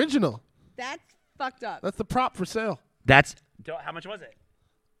the original. That's fucked up. That's the prop for sale. How much was it?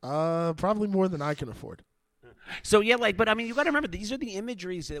 Probably more than I can afford. So, yeah, like, but, I mean, you got to remember, these are the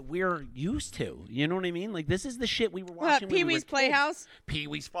imageries that we're used to. You know what I mean? Like, this is the shit we were watching when we were Pee-wee's kids. Playhouse.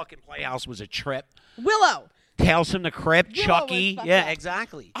 Pee-wee's fucking Playhouse was a trip. Willow. Tales from the Crypt, Willow Chucky. was fucked Yeah, up.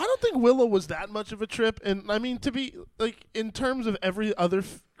 exactly. I don't think Willow was that much of a trip. And, I mean, to be, like, in terms of every other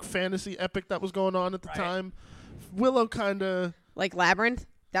fantasy epic that was going on at the time, Willow kind of... Like Labyrinth.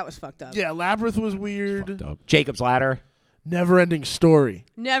 That was fucked up. Yeah, Labyrinth was weird. Jacob's Ladder. Never-ending story.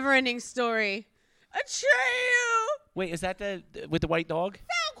 Never-ending story. Atreyu. Wait, is that with the white dog?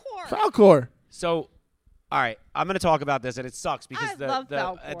 Falcor. Falcor. So, all right, I'm going to talk about this, and it sucks because I love the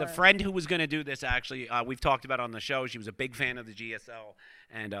Falcor. friend who was going to do this, actually, we've talked about on the show. She was a big fan of the GSL,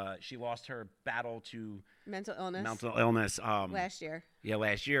 and she lost her battle to Mental illness. last year. Yeah,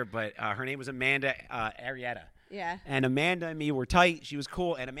 last year. But her name was Amanda Arietta. Yeah. And Amanda and me were tight. She was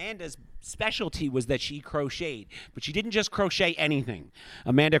cool. And Amanda's specialty was that she crocheted. But she didn't just crochet anything.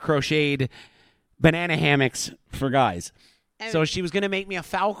 Amanda crocheted banana hammocks for guys. So she was going to make me a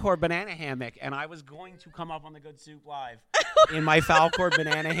Falcor banana hammock, and I was going to come up on the Good Soup Live in my Falcor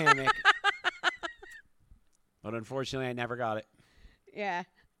banana hammock. But unfortunately, I never got it. Yeah.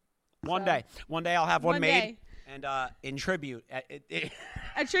 One day I'll have one made, day. and in tribute.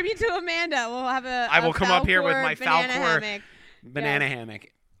 A tribute to Amanda. We'll have I will come up here with my banana Falcor hammock. banana Yes. hammock.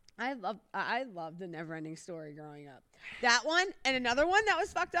 I loved the Neverending Story growing up. That one and another one that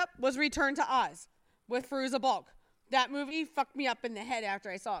was fucked up was Return to Oz with Fairuza Balk. That movie fucked me up in the head after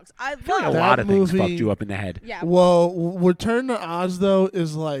I saw it. 'Cause I I feel like a love. lot of things movie- fucked you up in the head. Yeah. Well, Return to Oz, though,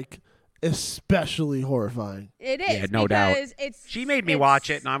 is, like, especially horrifying. It is. Yeah, no doubt. because It's, She made me watch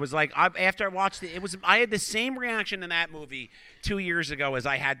it, and I was like, after I watched it, I had the same reaction in that movie 2 years ago as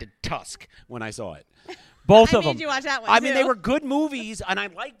I had to Tusk when I saw it. Both I of them. made you watch that one, I mean, they too. were good movies, and I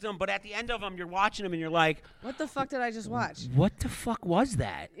liked them. But at the end of them, you're watching them, and you're like, What the fuck did I just watch? "What the fuck was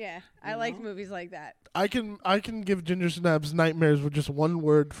that?" Yeah, I like movies like that. I can give Ginger Snaps nightmares with just one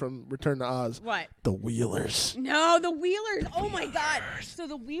word from Return to Oz. What? The Wheelers. No, the Wheelers. Oh my God. So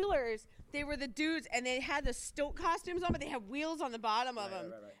the Wheelers, they were the dudes, and they had the stoat costumes on, but they had wheels on the bottom of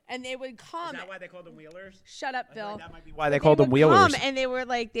them, and they would come. Is that why they called them Wheelers? Shut up, Bill. That might be why they called them Wheelers. Come and they would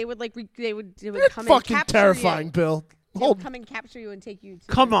That's come and fucking capture terrifying, you. Bill. They would come and capture you and take you to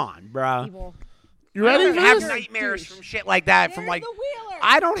Come on, bro. evil. You ready I for don't have this? nightmares from shit like that. From There's like, the Wheelers.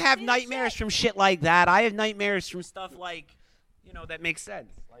 I don't have They nightmares shit. from shit like that. I have nightmares from stuff like, that makes sense.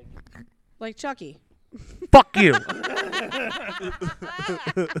 Like Chucky. Fuck you.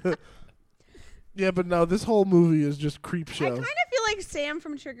 Yeah, but no, this whole movie is just creep I show. kind of feel like Sam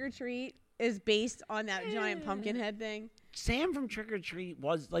from Trick or Treat is based on that giant pumpkin head thing. Sam from Trick or Treat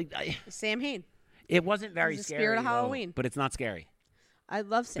was like, Sam Hain. it wasn't very He's the scary. spirit of though, Halloween. but it's not scary. I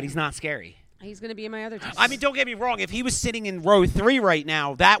love Sam. But he's not scary. He's gonna be in my other two. I mean, don't get me wrong. If he was sitting in row 3 right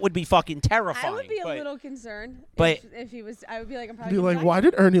now, that would be fucking terrifying. I would be a but little concerned. but- if he was, I would be like, I'm probably Be gonna like, die. why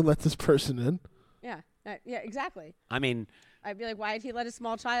did Ernie let this person in? Yeah, yeah, exactly. I mean, I'd be like, why did he let a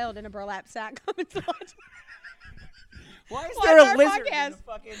small child in a burlap sack come into watch? why is Why there is a our lizard in podcast?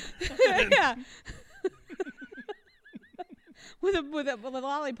 the fucking? Yeah. with a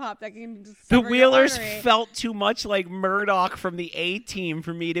lollipop that can. The sever your Wheelers artery. felt too much like Murdoch from the A-Team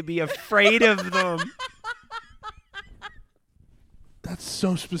for me to be afraid of them. That's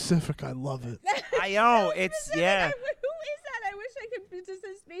so specific. I love it. I know. So It's, specific. yeah. Who is that? I wish I could. It's just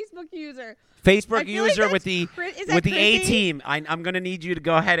his Facebook user. Facebook I feel like user with that's the Is that with the Chrissy? A-Team. I'm going to need you to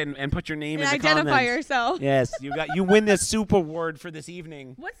go ahead and put your name And in the identify comments. yourself. Yes, you win this super award for this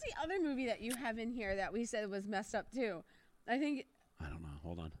evening. What's the other movie that you have in here that we said was messed up too? I think I don't know.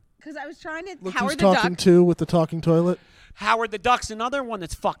 Hold on. because I was trying to Look Howard who's the talking Duck. to with the talking toilet. Howard the Duck's another one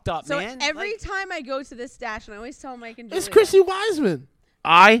that's fucked up, So man. every Like, time I go to this stash, and I always tell Mike and Julia, It's Chrissy Wiseman.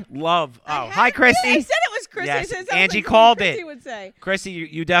 I love. I Oh, had hi, it- Christy. Yeah, I said it was Chrissy. Yes, I said it sounds Angie like called Chrissy it. would say. Chrissy,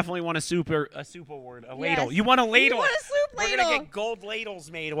 you definitely want a super award, a ladle. Yes. You want a ladle? You want a soup We're ladle. gonna get gold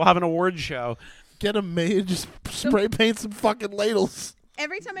ladles made. We'll have an award show. Get them made. Just spray paint some fucking ladles.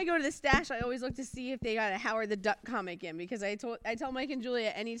 Every time I go to the stash, I always look to see if they got a Howard the Duck comic in because I tell Mike and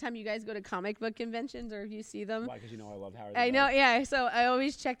Julia anytime you guys go to comic book conventions or if you see them. Why? Because you know I love Howard. I know, yeah. So I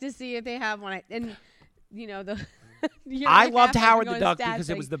always check to see if they have one. And the. I loved Howard the Duck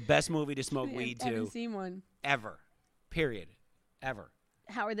because it was the best movie to smoke weed I haven't to seen one. ever. Period. Ever.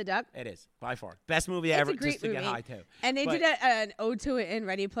 Howard the Duck. It is by far best movie It's ever. a great Just to get movie. high to. And they But did an ode to it in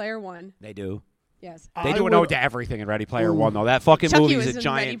Ready Player One. They do. Yes. They I do an would- ode to everything in Ready Player Ooh. One though. That fucking Chucky movie was is a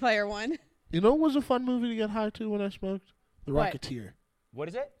in Ready giant. Player One. You know what was a fun movie to get high to when I smoked? The What? Rocketeer. What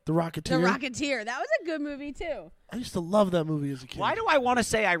is it? The The Rocketeer. Rocketeer. That was a good movie too. I used to love that movie as a kid. Why do I want to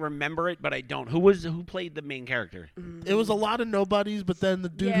say I remember it, but I don't? Who played the main character? It was a lot of nobodies, but then the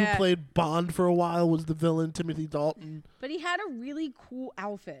dude Yeah. who played Bond for a while was the villain, Timothy Dalton. But he had a really cool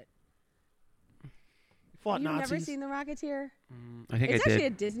outfit. Fought You've Nazis. never seen The Rocketeer? I think It's I actually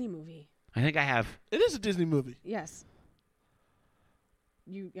did. a Disney movie. I think I have. It is a Disney movie. Yes.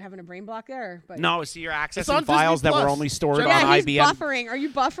 You having a brain block there? But No, see, you're on accessing files Disney that were Plus. only stored Jennifer- on yeah, he's IBM. buffering. Are you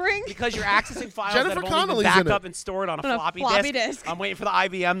buffering? Because you're accessing files Jennifer that have only Connelly's been in backed it. up and stored on a On a floppy, floppy disk. disk. I'm waiting for the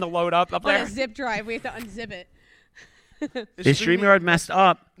IBM to load up On there. a zip drive. We have to unzip it. Is StreamYard messed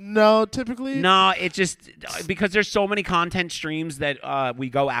up? No, typically. No, it just because there's so many content streams that we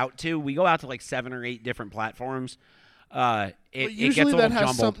go out to. We go out to like 7 or 8 different platforms. It But gets a usually little that has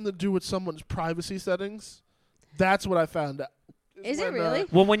jumbled. something to do with someone's privacy settings. That's what I found out. Is it when, really?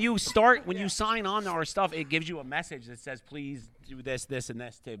 Well, when you sign on to our stuff, it gives you a message that says, "Please do this, this, and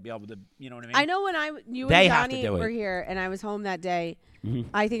this" to be able to, you know what I mean? I know when you They and have to Johnny do it. were here and I was home that day,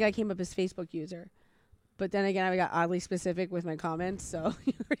 I think I came up as Facebook user. But then again, I got oddly specific with my comments, so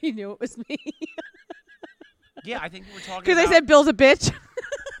you already knew it was me. Yeah, I think we were talking Because I about- said Bill's a bitch.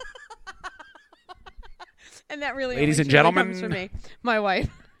 And that really Ladies only and truly comes gentlemen. from me, my wife.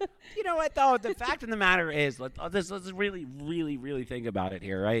 You know what, though? The fact of the matter is, let's really, really, really think about it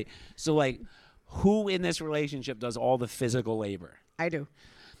here, right? So, like, who in this relationship does all the physical labor? I do.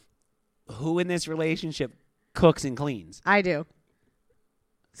 Who in this relationship cooks and cleans? I do.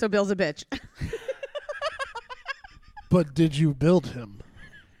 So Bill's a bitch. But did you build him?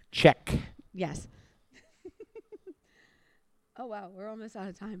 Check. Yes. Oh, wow. We're almost out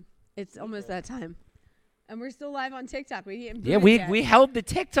of time. It's almost that time. And we're still live on TikTok. We didn't Yeah, we held the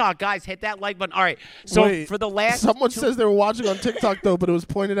TikTok, guys. Hit that like button. All right. So Wait, for the last someone two- says they were watching on TikTok though, but it was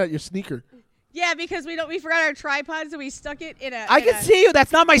pointed at your sneaker. Yeah, because we forgot our tripod, so we stuck it in a. I can see you.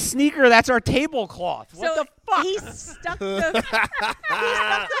 That's not my sneaker. That's our tablecloth. What So the fuck? He stuck the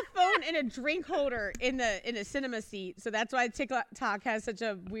phone in a drink holder in the cinema seat, so that's why TikTok has such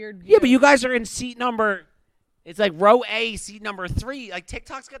a weird view. Yeah, but you guys are in seat number. It's like row A, seat number 3. Like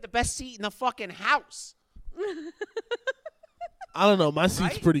TikTok's got the best seat in the fucking house. I don't know. My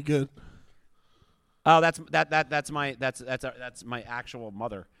seat's Right? pretty good. Oh, that's my actual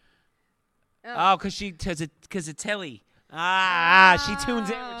mother. Oh, cause it's Tilly. She tunes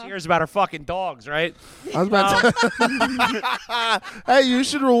in when she hears about her fucking dogs, right? I was about to. Hey, you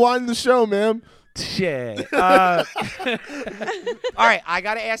should rewind the show, man. Shit. All right, I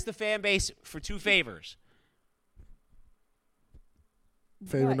gotta ask the fan base for 2 favors.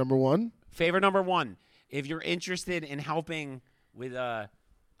 Favor number 1. Favor number 1: if you're interested in helping with a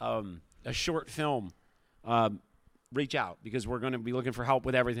short film, reach out, because we're going to be looking for help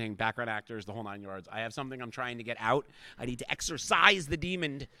with everything, background actors, the whole 9 yards. I have something I'm trying to get out. I need to exorcise the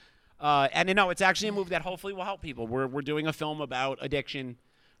demon. And no, it's actually a movie that hopefully will help people. We're doing a film about addiction.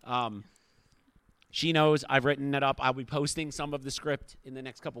 She knows. I've written it up. I'll be posting some of the script in the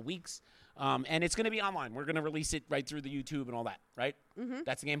next couple weeks. And it's going to be online. We're going to release it right through the YouTube and all that, right? Mm-hmm.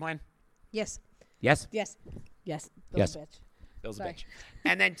 That's the game plan? Yes. Yes? Yes. Yes. Bitch. Bill's a Sorry. bitch.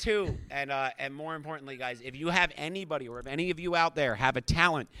 And then 2, and more importantly, guys, if you have anybody, or if any of you out there have a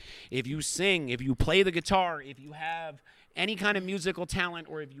talent, if you sing, if you play the guitar, if you have any kind of musical talent,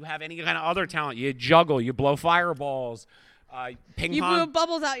 or if you have any kind of other talent, you juggle, you blow fireballs, ping You pong. blew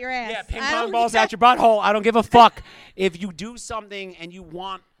bubbles out your ass. Yeah, ping I pong don't balls care. out your butthole. I don't give a fuck. If you do something and you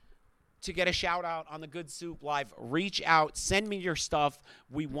want to get a shout out on the Good Soup Live, reach out, send me your stuff.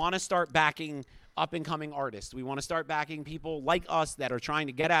 We want to start backing up-and-coming artists. We want to start backing people like us that are trying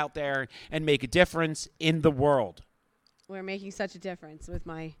to get out there and make a difference in the world. We're making such a difference with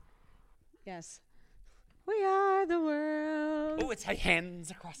my. Yes. We are the world. Oh, it's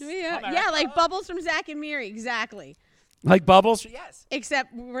hands across Yeah, like Bubbles from Zack and Miri, exactly. Like Bubbles? Yes.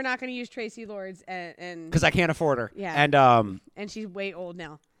 Except we're not going to use Tracy Lords and Because I can't afford her. Yeah. And she's way old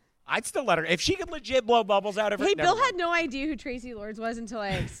now. I'd still let her. If she could legit blow bubbles out of her. Hey, never Bill mind. had no idea who Tracy Lords was until I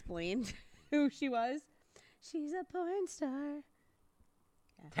explained who she was. She's a porn star.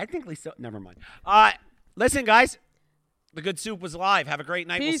 Technically, so. Never mind. Listen, guys. The Good Soup was live. Have a great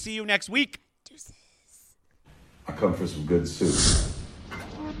night. We'll Peace. see you next week. I come for some good soup.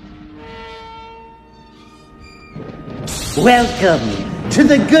 Welcome to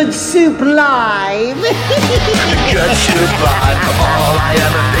the Good Soup Live. Good soup live. All I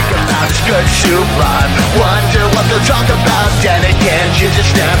ever think about is good soup live. Wonder what they'll talk about. Then again, ginger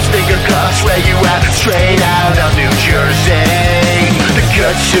snaps, finger cuffs. Where you at? Straight out of New Jersey. The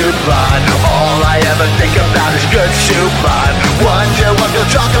good soup live. All I ever think about is good soup live. Wonder what they'll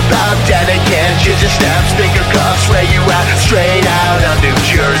talk about. Then again, ginger snaps, finger cuffs. Where you at? Straight out of New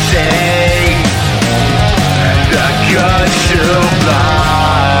Jersey. The Good Soup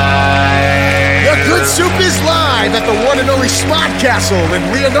Live. The Good Soup is live at the one and only Spot Castle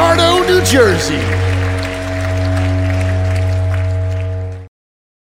in Leonardo, New Jersey.